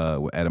 like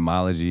with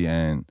etymology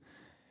and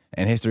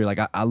history, like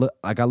I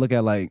look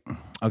at like,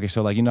 okay,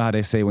 so like, you know how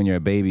they say when you're a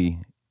baby,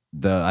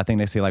 I think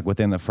they say like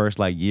within the first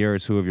like year or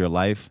two of your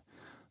life,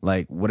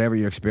 like whatever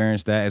you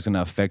experience, that is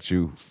gonna affect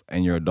you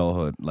in your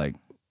adulthood, like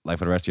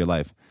for the rest of your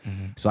life.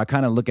 Mm-hmm. So I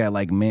kind of look at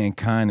like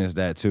mankind as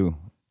that too.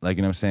 Like,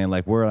 you know what I'm saying?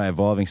 Like, we're an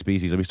evolving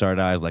species. We started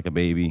out as like a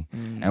baby,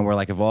 and we're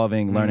like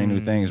evolving, learning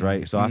new things,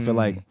 right? So I feel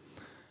like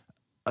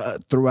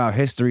throughout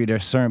history,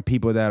 there's certain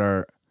people that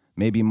are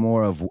maybe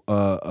more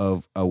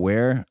of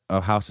aware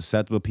of how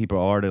susceptible people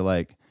are to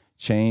like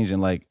change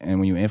and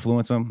when you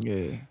influence them.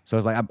 Yeah. So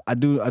it's like I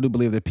do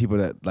believe that people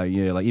that like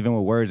even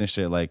with words and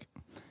shit, like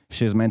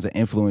shit's meant to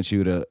influence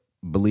you to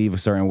believe a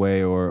certain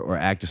way or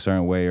act a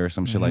certain way or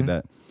some shit like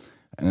that.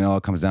 And it all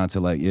comes down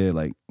to like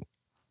you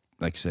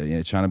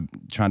said, trying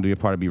to do your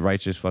part to be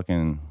righteous,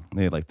 fucking,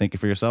 like thinking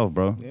for yourself,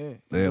 bro.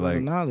 Yeah, like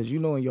knowledge. You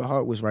know in your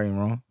heart what's right and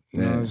wrong.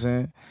 You know what I'm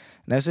saying?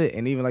 And that's it.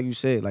 And even like you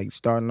said, like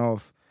starting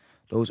off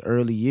those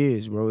early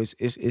years, bro,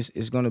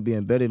 it's gonna be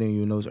embedded in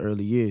you in those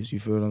early years. You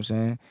feel what I'm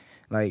saying?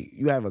 Like,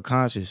 you have a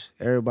conscience.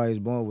 Everybody's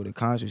born with a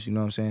conscience. You know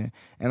what I'm saying?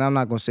 And I'm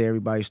not gonna say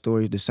everybody's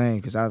story is the same,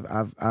 because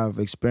I've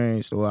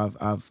experienced, or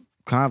I've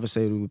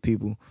conversated with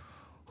people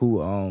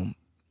who,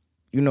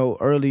 you know,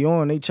 early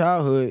on, their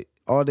childhood,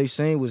 all they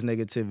seen was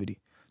negativity.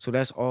 So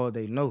that's all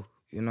they know,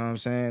 you know what I'm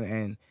saying?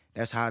 And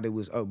that's how they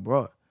was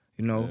upbrought,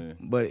 you know? Yeah.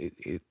 But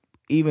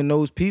even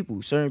those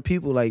people, certain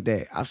people like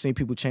that, I've seen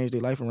people change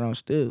their life around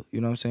still,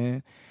 you know what I'm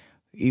saying?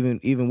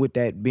 Even with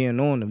that being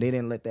on them, they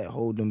didn't let that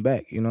hold them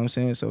back, you know what I'm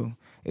saying? So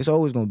it's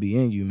always gonna be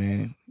in you,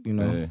 man, you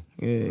know?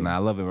 Yeah. Nah, I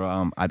love it,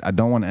 bro. I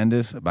don't want to end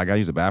this, but I gotta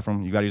use the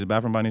bathroom. You gotta use the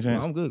bathroom by any chance?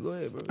 No, I'm good, go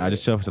ahead, bro. I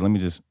just chill, so let me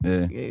just,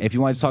 If you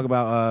want to talk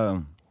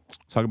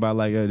about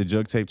like the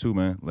jug tape too,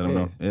 man, let them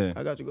know. Yeah.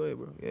 I got you, go ahead,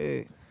 bro.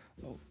 Yeah.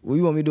 Well,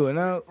 you want me to do it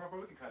now?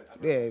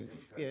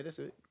 Yeah, that's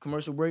it.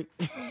 Commercial break.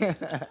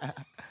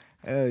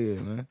 Hell yeah,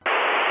 man.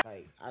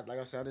 Like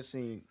I said, I just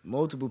seen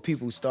multiple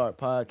people start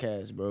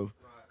podcasts, bro,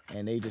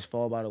 and they just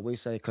fall by the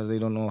wayside because they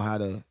don't know how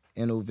to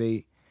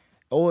innovate,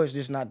 or it's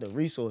just not the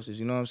resources.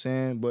 You know what I'm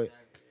saying? But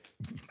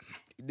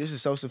this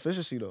is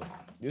self-sufficiency, though.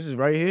 This is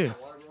right here.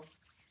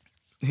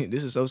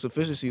 This is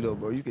self-sufficiency, though,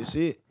 bro. You can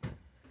see it.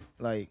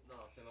 Like,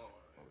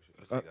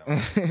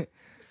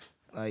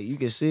 like you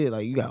can see it.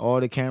 Like you got all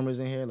the cameras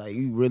in here. Like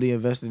you really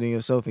invested in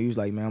yourself, and you was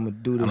like, man, I'm gonna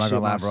do this. I'm not shit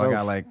gonna lie, myself. bro.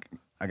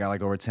 I got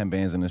like over 10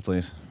 bands in this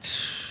place.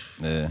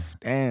 Yeah.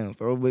 Damn,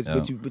 bro.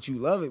 But you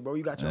love it, bro.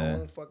 You got your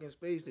own fucking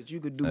space that you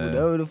could do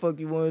whatever the fuck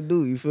you want to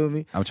do. You feel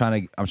me? I'm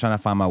trying to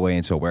find my way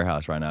into a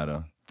warehouse right now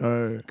though.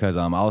 Because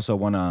I also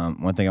want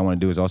one thing I want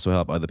to do is also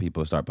help other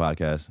people start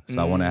podcasts. So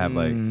I want to have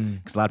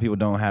because a lot of people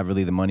don't have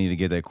really the money to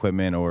get the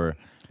equipment or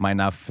might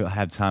not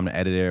have time to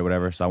edit it or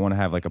whatever. So I want to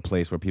have like a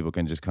place where people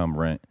can just come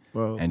rent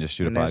and just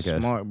shoot a podcast. That's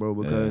smart, bro.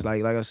 Because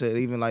like I said,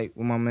 even like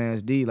with my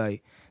man's D,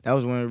 like that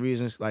was one of the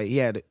reasons. Like he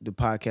had the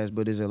podcast,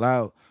 but it's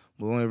allowed.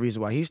 But one of the reasons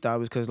why he stopped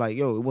was because like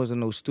it wasn't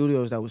no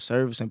studios that was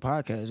servicing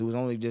podcasts. It was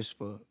only just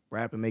for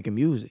rap and making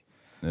music.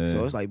 Yeah.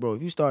 So it's like, bro,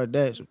 if you started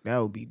that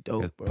would be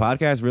dope, bro.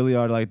 Podcasts really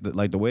are like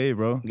the wave,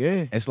 bro.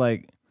 Yeah. It's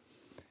like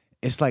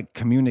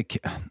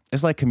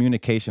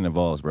communication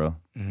evolves, bro.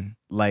 Mm-hmm.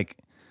 Like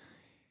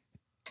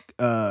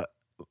I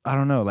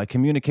don't know, like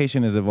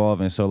communication is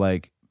evolving. So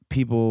like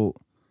people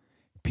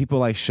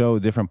like show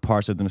different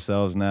parts of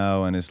themselves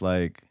now, and it's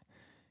like,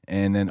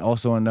 and then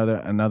also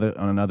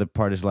another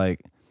part is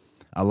like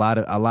a lot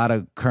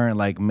of current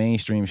like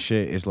mainstream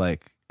shit is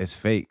like it's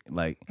fake.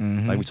 Like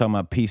like we talking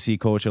about PC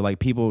culture. Like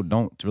people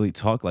don't really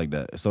talk like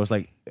that. So it's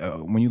like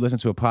when you listen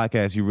to a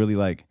podcast, you really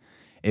like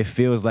it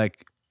feels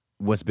like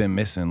what's been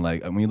missing.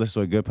 Like when you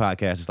listen to a good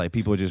podcast, it's like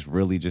people just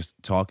really just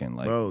talking.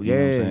 Like, bro, you know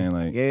what I'm saying?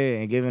 Like,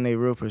 and giving a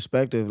real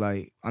perspective.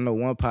 Like I know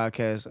one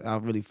podcast I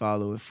really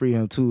follow, Free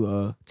Him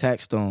too,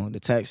 Tax Stone, the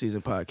Tax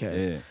Season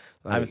podcast. Yeah.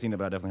 Like, I haven't seen it,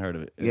 but I definitely heard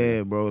of it.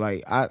 Yeah, bro.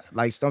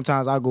 Like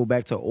sometimes I go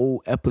back to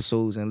old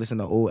episodes and listen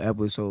to old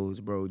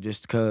episodes, bro,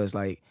 just cause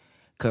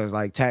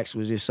Tax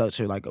was just such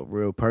a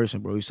real person,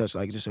 bro. He's such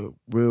just a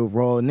real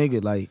raw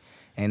nigga, like,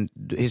 and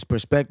his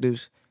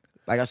perspectives.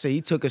 Like I said,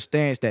 he took a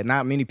stance that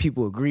not many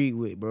people agreed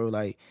with, bro.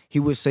 Like he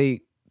would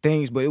say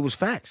things, but it was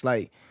facts.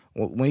 Like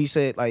when he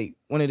said, like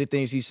one of the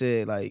things he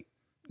said, like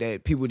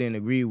that people didn't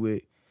agree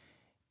with,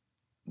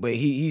 but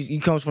he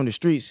comes from the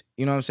streets,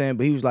 you know what I'm saying?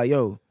 But he was like,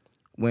 yo,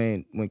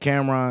 when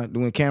Cameron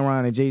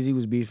and Jay-Z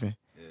was beefing,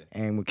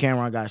 and when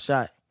Cameron got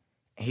shot,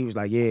 he was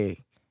like, yeah.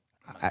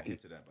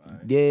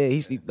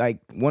 He's like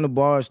one of the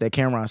bars that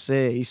Cameron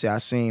said. He said, I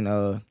seen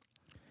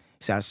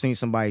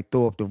somebody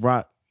throw up the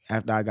rock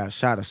after I got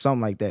shot or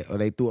something like that, or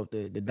they threw up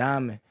the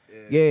diamond.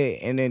 Yeah,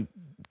 and then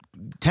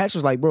Tax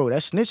was like, bro,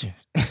 that's snitching.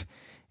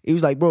 He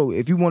was like, bro,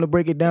 if you want to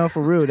break it down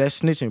for real,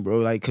 that's snitching, bro.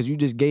 Like, cause you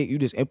just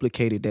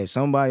implicated that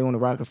somebody on the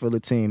Rockefeller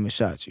team and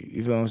shot you.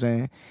 You feel what I'm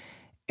saying?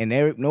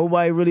 And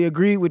nobody really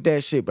agreed with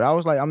that shit. But I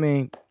was like, I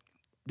mean,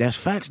 that's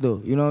facts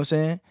though. You know what I'm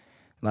saying?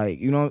 Like,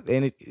 you know,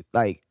 and it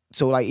like.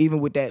 So, like,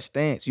 even with that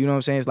stance, you know what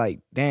I'm saying? It's like,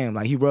 damn,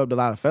 like, he rubbed a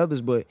lot of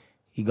feathers, but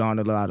he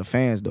garnered a lot of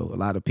fans, though. A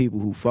lot of people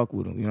who fuck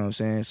with him, you know what I'm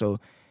saying? So,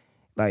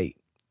 like,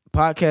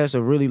 podcasts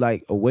are really,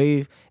 like, a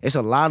wave. It's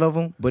a lot of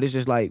them, but it's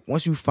just, like,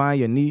 once you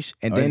find your niche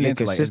and then the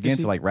consistency. It's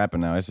getting to, like,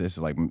 rapping now. It's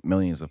like,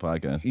 millions of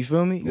podcasts. You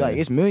feel me? Yeah. Like,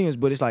 it's millions,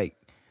 but it's, like,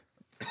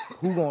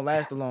 who gonna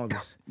last the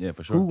longest? Yeah,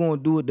 for sure. Who gonna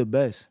do it the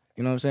best?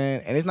 You know what I'm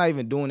saying? And it's not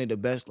even doing it the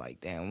best, like,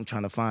 damn, I'm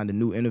trying to find a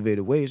new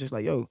innovative way. It's just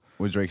like, yo.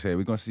 What Drake said,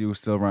 we're going to see who's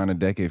still around a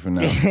decade from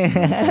now.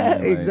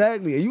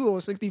 Exactly. And you on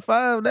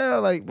 65 now,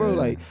 like, bro,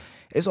 like,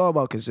 it's all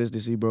about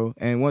consistency, bro.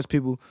 And once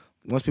people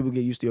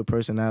get used to your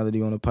personality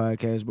on a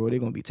podcast, bro, they're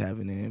going to be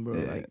tapping in, bro.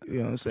 Like, you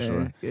know what I'm saying?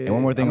 Sure. Yeah. And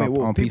one more thing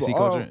on PC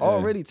culture.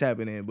 Already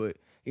tapping in, but,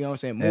 you know what I'm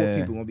saying? More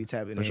people going to be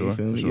tapping in, you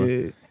feel me? Sure.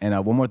 Yeah.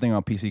 And one more thing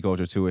on PC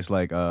culture, too. It's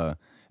like, I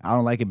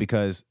don't like it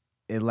because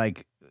it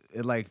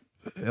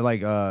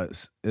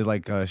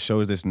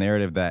shows this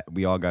narrative that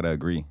we all gotta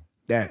agree.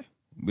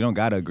 We don't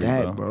gotta agree,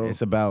 bro.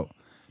 It's about.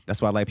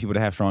 That's why I like people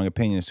to have strong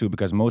opinions too,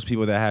 because most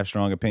people that have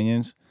strong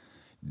opinions,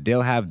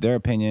 they'll have their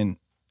opinion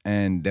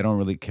and they don't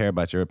really care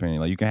about your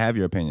opinion. Like you can have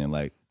your opinion,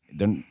 like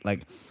they're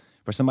like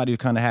for somebody who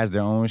kind of has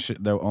their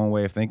own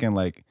way of thinking.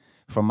 Like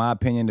for my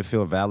opinion to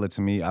feel valid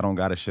to me, I don't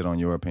gotta shit on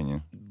your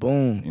opinion.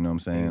 Boom. You know what I'm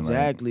saying?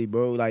 Exactly, like,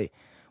 bro. Like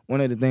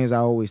one of the things I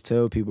always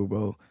tell people,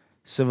 bro.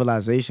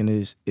 Civilization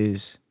is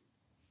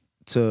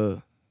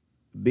to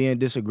be in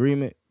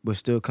disagreement but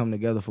still come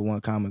together for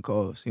one common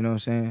cause. You know what I'm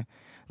saying?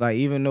 Like,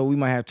 even though we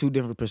might have two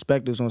different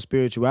perspectives on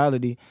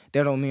spirituality,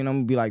 that don't mean I'm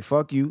gonna be like,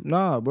 fuck you.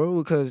 Nah, bro,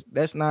 because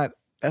that's not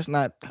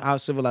how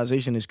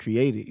civilization is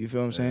created. You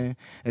feel what I'm saying?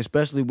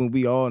 Especially when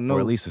we all know, or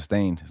at least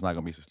sustained. It's not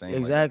gonna be sustained.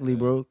 exactly, like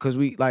that. bro. Because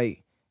we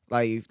like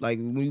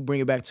when we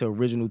bring it back to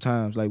original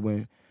times, like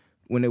when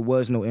there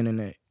was no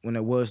internet, when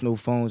there was no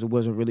phones, it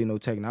wasn't really no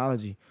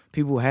technology.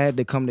 People had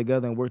to come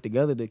together and work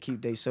together to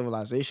keep their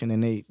civilization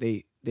and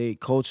they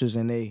cultures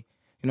and they, you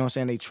know what I'm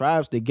saying, they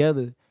tribes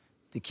together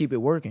to keep it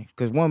working.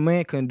 Because one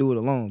man couldn't do it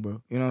alone,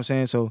 bro. You know what I'm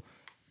saying? So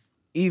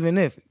even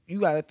if, you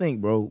got to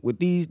think, bro, with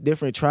these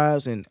different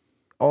tribes and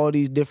all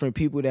these different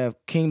people that have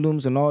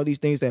kingdoms and all these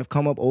things that have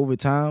come up over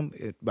time,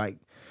 like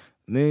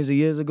millions of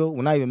years ago,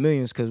 well, not even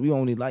millions, because we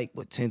only like,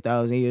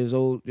 10,000 years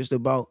old, just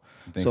about.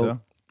 You think so?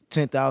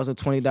 10,000,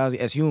 20,000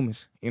 as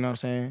humans, you know what I'm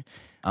saying?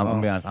 I'm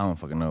gonna be honest, I don't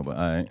fucking know, but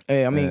all right.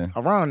 Hey, I mean,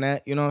 around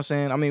that, you know what I'm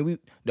saying? I mean,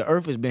 the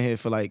earth has been here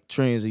for like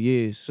trillions of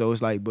years, so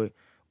it's like, but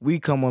we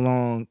come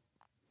along,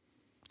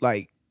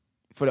 like,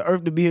 for the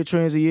earth to be here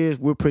trillions of years,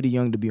 we're pretty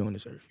young to be on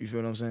this earth, you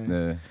feel what I'm saying?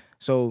 Yeah.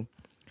 So,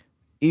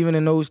 even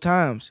in those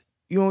times,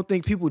 you don't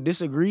think people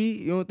disagree?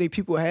 You don't think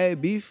people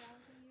had beef?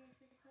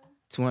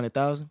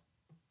 200,000?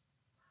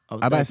 I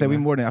about to say I feel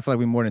like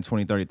we more than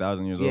 20,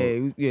 30,000 years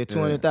old. Yeah,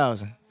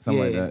 200,000.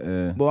 Something like that,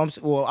 yeah.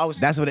 Well, I was.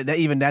 That's what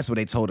that's what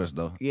they told us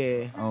though.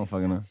 Yeah. I don't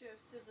fucking know.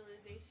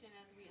 Civilization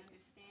as we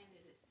understand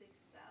it is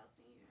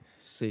 6,000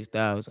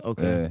 years. 6,000,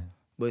 okay. Yeah.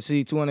 But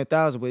see,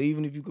 200,000, but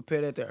even if you compare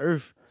that to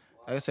Earth,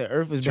 like I said,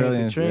 Earth has been here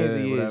Trillions, for trillions of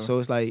yeah, years. whatever. So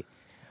it's like,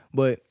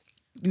 but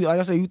like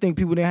I said, you think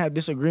people didn't have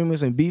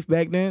disagreements and beef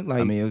back then?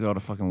 Like, I mean, look at all the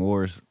fucking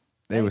wars.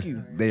 Thank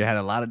you. They had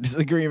a lot of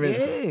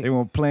disagreements. Yeah. They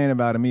weren't playing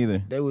about them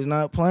either. they was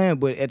not playing,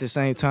 but at the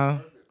same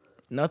time,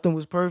 nothing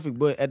was perfect.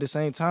 But at the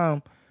same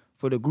time,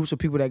 for the groups of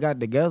people that got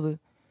together,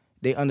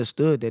 they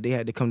understood that they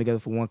had to come together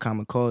for one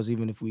common cause,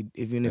 even if we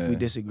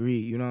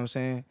disagreed. You know what I'm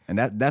saying? And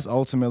that's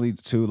ultimately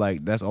too,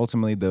 like, that's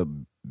ultimately the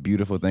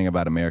beautiful thing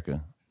about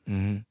America.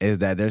 Mm-hmm. Is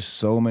that there's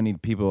so many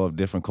people of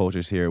different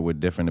cultures here with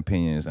different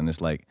opinions, and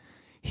it's like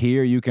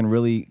here you can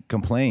really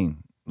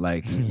complain,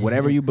 like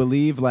whatever you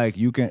believe, like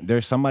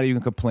there's somebody you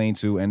can complain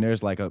to, and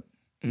there's like a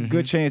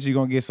good chance you're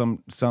gonna get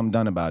something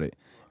done about it.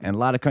 And a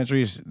lot of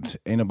countries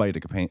ain't nobody to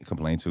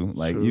complain to.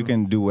 Like True. you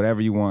can do whatever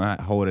you want,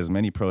 hold as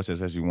many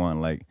protests as you want,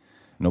 like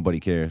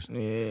nobody cares.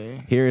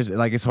 Yeah. Here's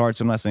like it's hard.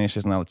 So I'm not saying it's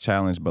just not a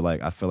challenge, but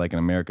like I feel like in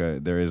America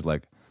there is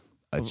like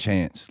a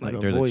chance, like a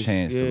there's voice, a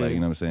chance to, yeah. like, you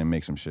know what I'm saying,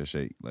 make some shit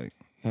shake, like.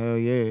 Hell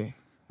yeah.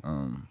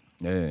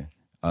 Yeah.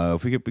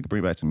 If we could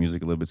bring it back to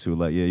music a little bit too.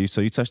 Like, yeah, you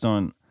touched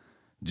on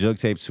Jug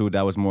Tape too.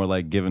 That was more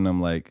like giving them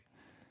like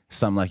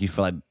something like you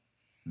feel like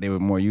they were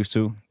more used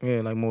to. Yeah,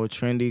 like more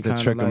trendy To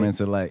kind trick of them like,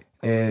 into like,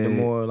 the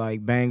more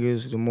like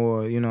bangers, the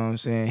more, you know what I'm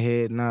saying,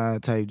 head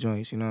nod type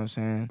joints, you know what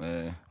I'm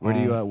saying? Where do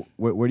you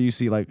where do you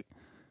see like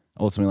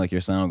ultimately like your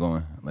sound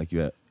going? Like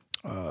you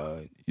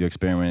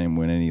experimenting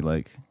with any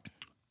like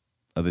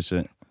other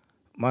shit?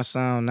 My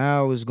sound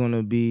now is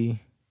gonna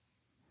be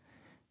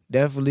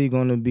definitely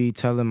gonna be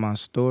telling my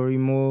story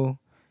more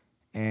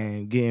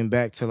and getting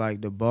back to like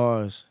the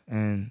bars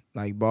and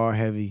like bar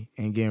heavy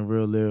and getting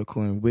real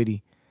lyrical and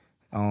witty.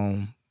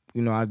 You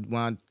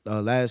know,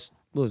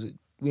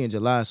 we in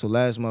July, so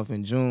last month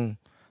in June,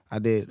 I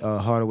did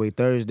Hardaway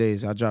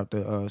Thursdays. I dropped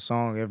a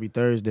song every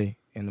Thursday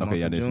in the month Okay,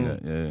 yeah, I of did see June.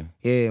 that. Yeah.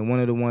 Yeah, and one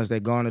of the ones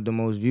that garnered the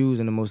most views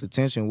and the most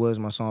attention was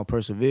my song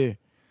Persevere.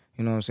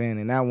 You know what I'm saying?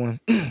 And that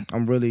one,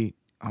 I'm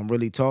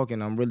really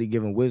talking, I'm really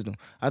giving wisdom.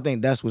 I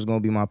think that's what's gonna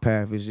be my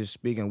path, is just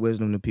speaking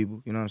wisdom to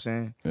people, you know what I'm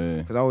saying? Yeah.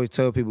 Because I always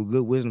tell people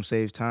good wisdom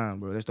saves time,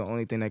 bro. That's the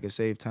only thing that can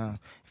save time.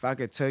 If I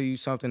could tell you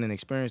something, an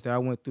experience that I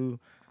went through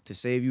to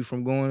save you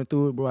from going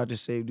through it, bro, I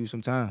just saved you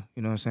some time,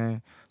 you know what I'm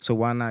saying? So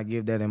why not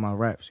give that in my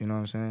raps, you know what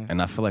I'm saying?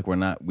 And I feel like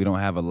we don't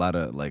have a lot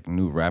of like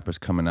new rappers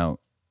coming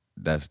out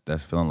that's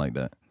feeling like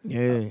that.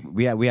 Yeah.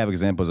 We have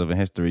examples of in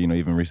history, you know,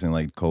 even recently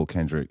like Cole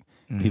Kendrick,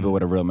 people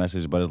with a real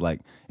message, but it's like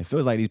it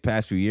feels like these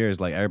past few years,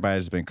 like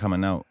everybody's been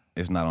coming out.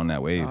 It's not on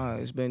that wave.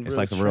 It's been It's real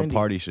like some real trendy.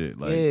 party shit.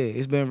 Like, yeah,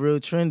 it's been real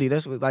trendy.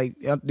 That's what, like,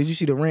 did you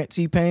see the rant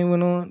T-Pain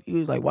went on? He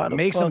was like, why the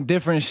make fuck? some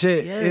different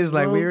shit. Yes, It's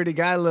like bro. we already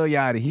got Lil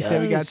Yachty. He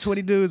said we got Yes.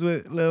 20 dudes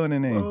with Lil in their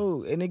name.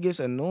 Bro, and it gets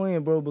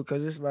annoying, bro,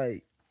 because it's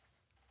like,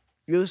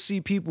 you'll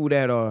see people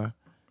that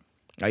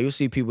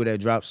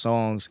drop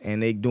songs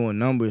and they doing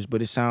numbers,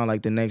 but it sound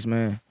like the next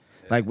man.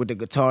 Like with the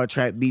guitar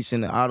trap beats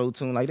and the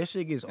auto-tune. Like that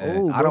shit gets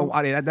old, bro.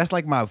 That's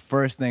like my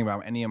first thing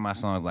about any of my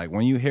songs. Like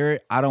when you hear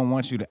it, I don't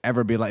want you to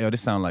ever be like, yo,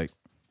 this sound like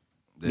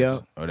this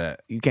Yeah. or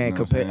that. You can't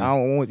know what I'm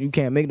compare. saying? You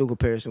can't make no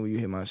comparison when you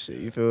hear my shit.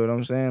 You feel what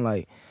I'm saying?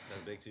 Like,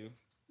 That's big to you?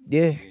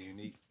 yeah.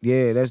 Unique.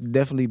 Yeah, that's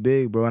definitely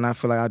big, bro. And I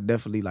feel like I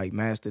definitely like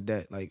mastered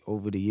that like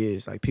over the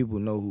years. Like people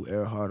know who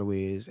Eric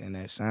Hardaway is and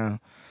that sound.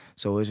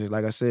 So it's just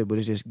like I said, but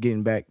it's just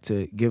getting back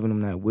to giving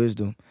them that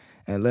wisdom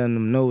and letting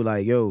them know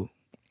like, yo,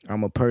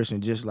 I'm a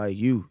person just like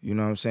you. You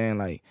know what I'm saying?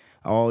 Like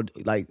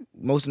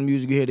most of the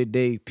music you hear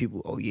today,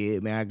 people, oh yeah,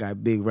 man, I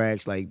got big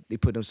racks. Like they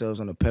put themselves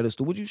on a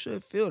pedestal, which you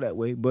should feel that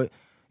way. But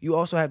you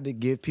also have to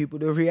give people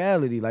the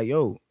reality. Like,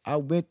 yo, I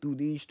went through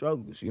these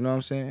struggles, you know what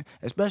I'm saying?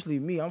 Especially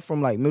me, I'm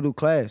from like middle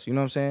class, you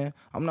know what I'm saying?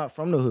 I'm not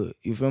from the hood,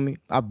 you feel me?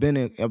 I've been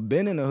in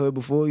the hood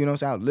before, you know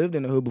what I'm saying? I've lived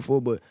in the hood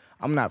before, but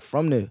I'm not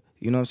from there,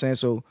 you know what I'm saying?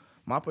 So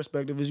my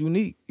perspective is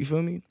unique, you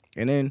feel me?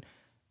 And then,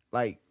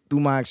 like, through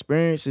my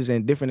experiences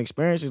and different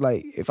experiences,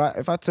 like, if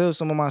I tell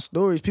some of my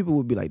stories, people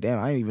would be like, damn,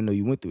 I didn't even know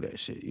you went through that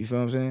shit, you feel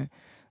what I'm saying?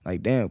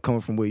 Like, damn,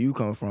 coming from where you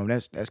come from,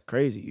 that's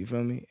crazy, you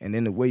feel me? And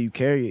then the way you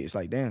carry it, it's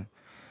like, damn,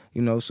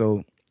 you know,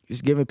 so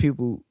it's giving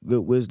people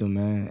good wisdom,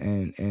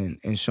 man,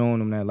 and showing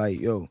them that, like,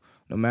 yo,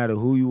 no matter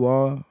who you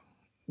are,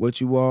 what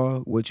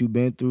you've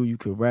been through, you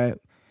could rap,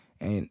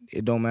 and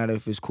it don't matter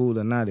if it's cool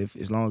or not,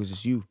 as long as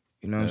it's you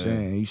know what I'm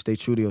saying? And you stay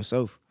true to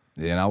yourself.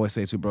 Yeah, and I always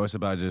say too, bro, it's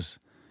about just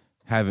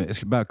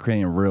it's about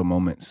creating real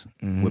moments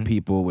with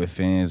people, with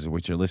fans,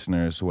 with your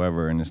listeners,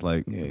 whoever, and it's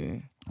like,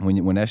 when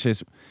you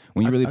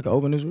really I can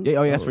open this room?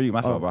 Yeah, that's for you.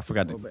 My fault, bro. I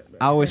forgot to.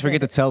 I always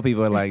forget to tell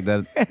people like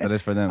that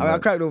it's for them. I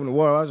cracked open the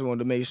water. I just wanted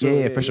to make sure.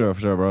 Yeah, for sure,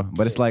 bro.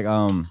 But it's like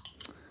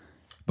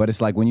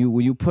when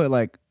you put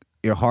like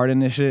your heart in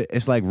this shit,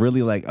 it's like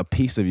really like a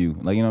piece of you.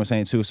 Like, you know what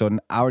I'm saying too.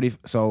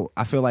 So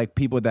I feel like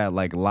people that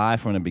like lie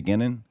from the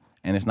beginning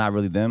and it's not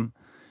really them,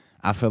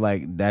 I feel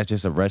like that's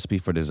just a recipe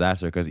for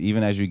disaster, because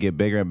even as you get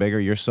bigger and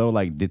bigger, you're so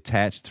like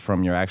detached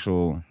from your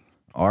actual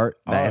art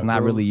that it's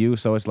not really you.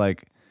 So it's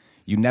like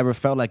you never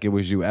felt like it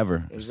was you ever.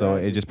 Exactly. So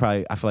it just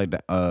probably, I feel like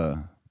that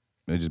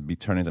it just be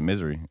turned into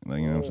misery.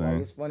 Like, you know what I'm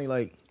saying? It's funny,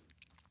 like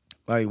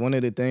one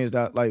of the things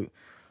that like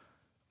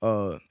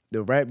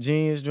the Rap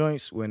Genius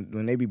joints,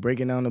 when they be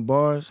breaking down the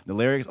bars, the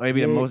lyrics, or it'd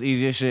be the most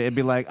easiest shit. It'd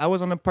be like, I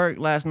was on a perk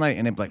last night,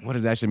 and they'd be like, what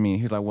does that shit mean?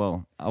 He's like,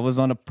 well, I was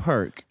on a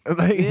perk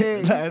like,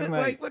 last night.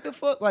 Like, what the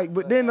fuck? Like,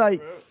 but then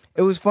like,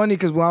 it was funny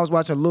because when I was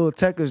watching Lil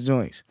Tecca's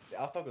joints,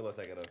 I'll fuck with Lil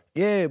Tecca though.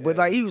 Yeah, but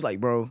like he was like,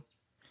 bro,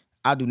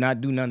 I do not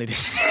do none of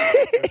this.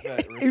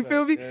 Respect. You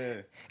feel me?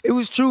 Yeah. It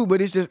was true,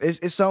 but it's just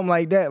it's something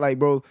like that. Like,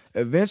 bro,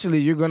 eventually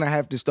you're gonna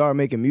have to start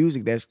making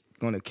music that's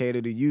gonna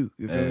cater to you.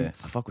 You feel me?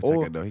 I fuck with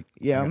Tecca though.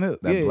 I'm hip.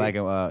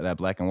 That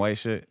black and white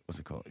shit. What's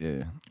it called?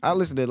 Yeah. I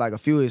listened to like a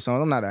few of his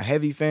songs. I'm not a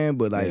heavy fan,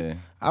 but like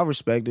I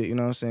respect it. You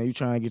know what I'm saying? You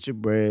try and get your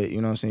bread. You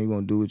know what I'm saying? You're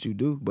gonna do what you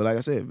do. But like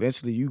I said,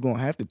 eventually you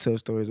gonna have to tell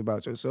stories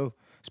about yourself.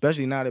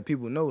 Especially now that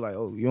people know, like,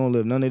 oh, you don't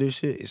live none of this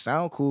shit. It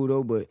sound cool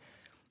though, but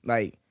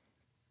like,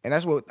 and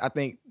that's what I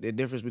think the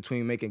difference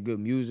between making good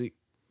music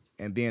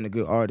and being a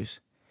good artist.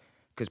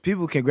 Because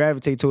people can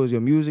gravitate towards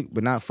your music,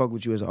 but not fuck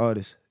with you as an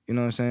artist. You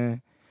know what I'm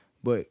saying?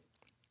 But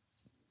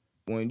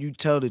when you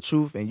tell the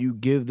truth and you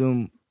give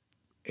them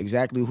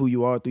exactly who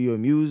you are through your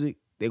music,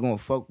 they're going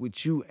to fuck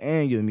with you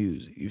and your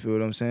music. You feel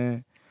what I'm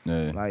saying?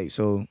 Yeah. Like,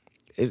 so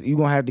you're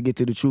going to have to get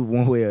to the truth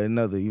one way or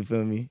another. You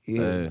feel me?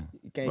 Yeah.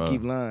 You can't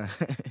keep lying.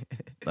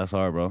 That's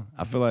hard, bro.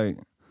 I feel like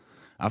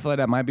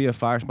that might be a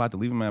fire spot to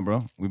leave him at,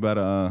 bro. We about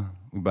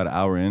an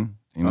hour in.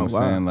 You know what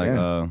I'm saying?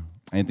 Like,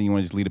 anything you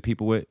want to just leave the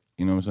people with?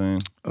 You know what I'm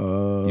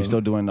saying? You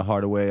still doing the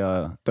Hardaway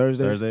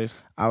Thursdays?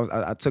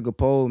 I took a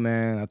poll,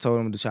 man. I told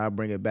them to try to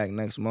bring it back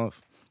next month.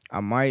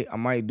 I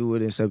might do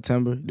it in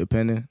September,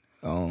 depending.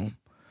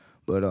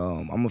 But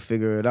I'm gonna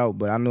figure it out.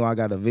 But I know I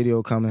got a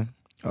video coming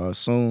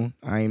soon.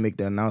 I ain't make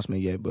the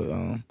announcement yet, but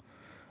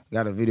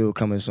got a video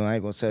coming soon. I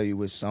ain't gonna tell you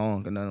which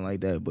song or nothing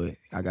like that, but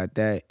I got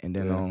that. And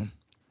then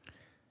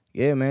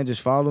yeah, man,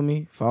 just follow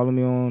me. Follow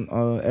me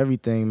on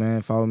everything,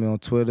 man. Follow me on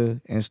Twitter,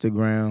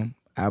 Instagram,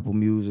 Apple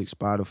Music,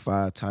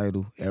 Spotify,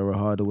 Tidal, Era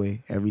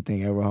Hardaway,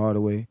 everything Era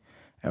Hardaway,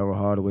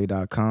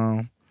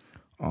 erahardaway.com.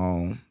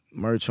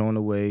 Merch on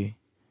the way.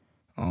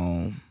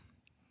 And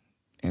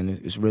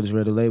it's ready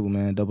to label,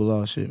 man. Double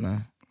R shit,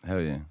 man. Hell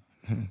yeah.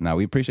 Now,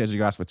 we appreciate you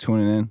guys for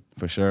tuning in,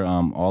 for sure.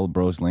 All the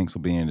bros links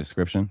will be in the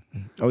description.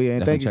 Oh, yeah,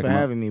 and thank you for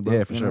having me, bro.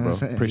 Yeah, for sure, bro.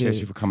 Appreciate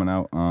you for coming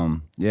out.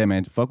 Yeah,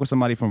 man, fuck with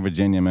somebody from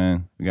Virginia,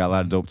 man. We got a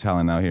lot of dope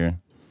talent out here.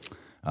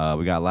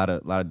 We got a lot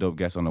of dope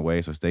guests on the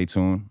way, so stay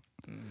tuned.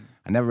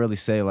 I never really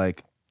say,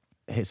 like,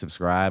 hit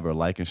subscribe or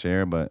like and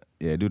share, but,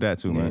 yeah, do that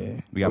too,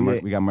 man. We got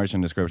merch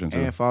in the description, too.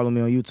 And follow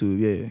me on YouTube,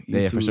 YouTube,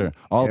 yeah, for sure.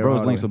 All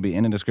bros links will be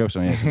in the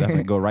description. Yeah, so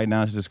definitely go right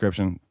down to the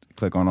description.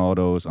 Click on all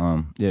those.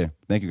 Yeah,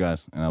 thank you,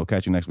 guys. And I will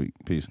catch you next week.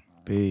 Peace.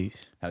 Peace.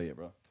 Hell yeah,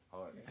 bro.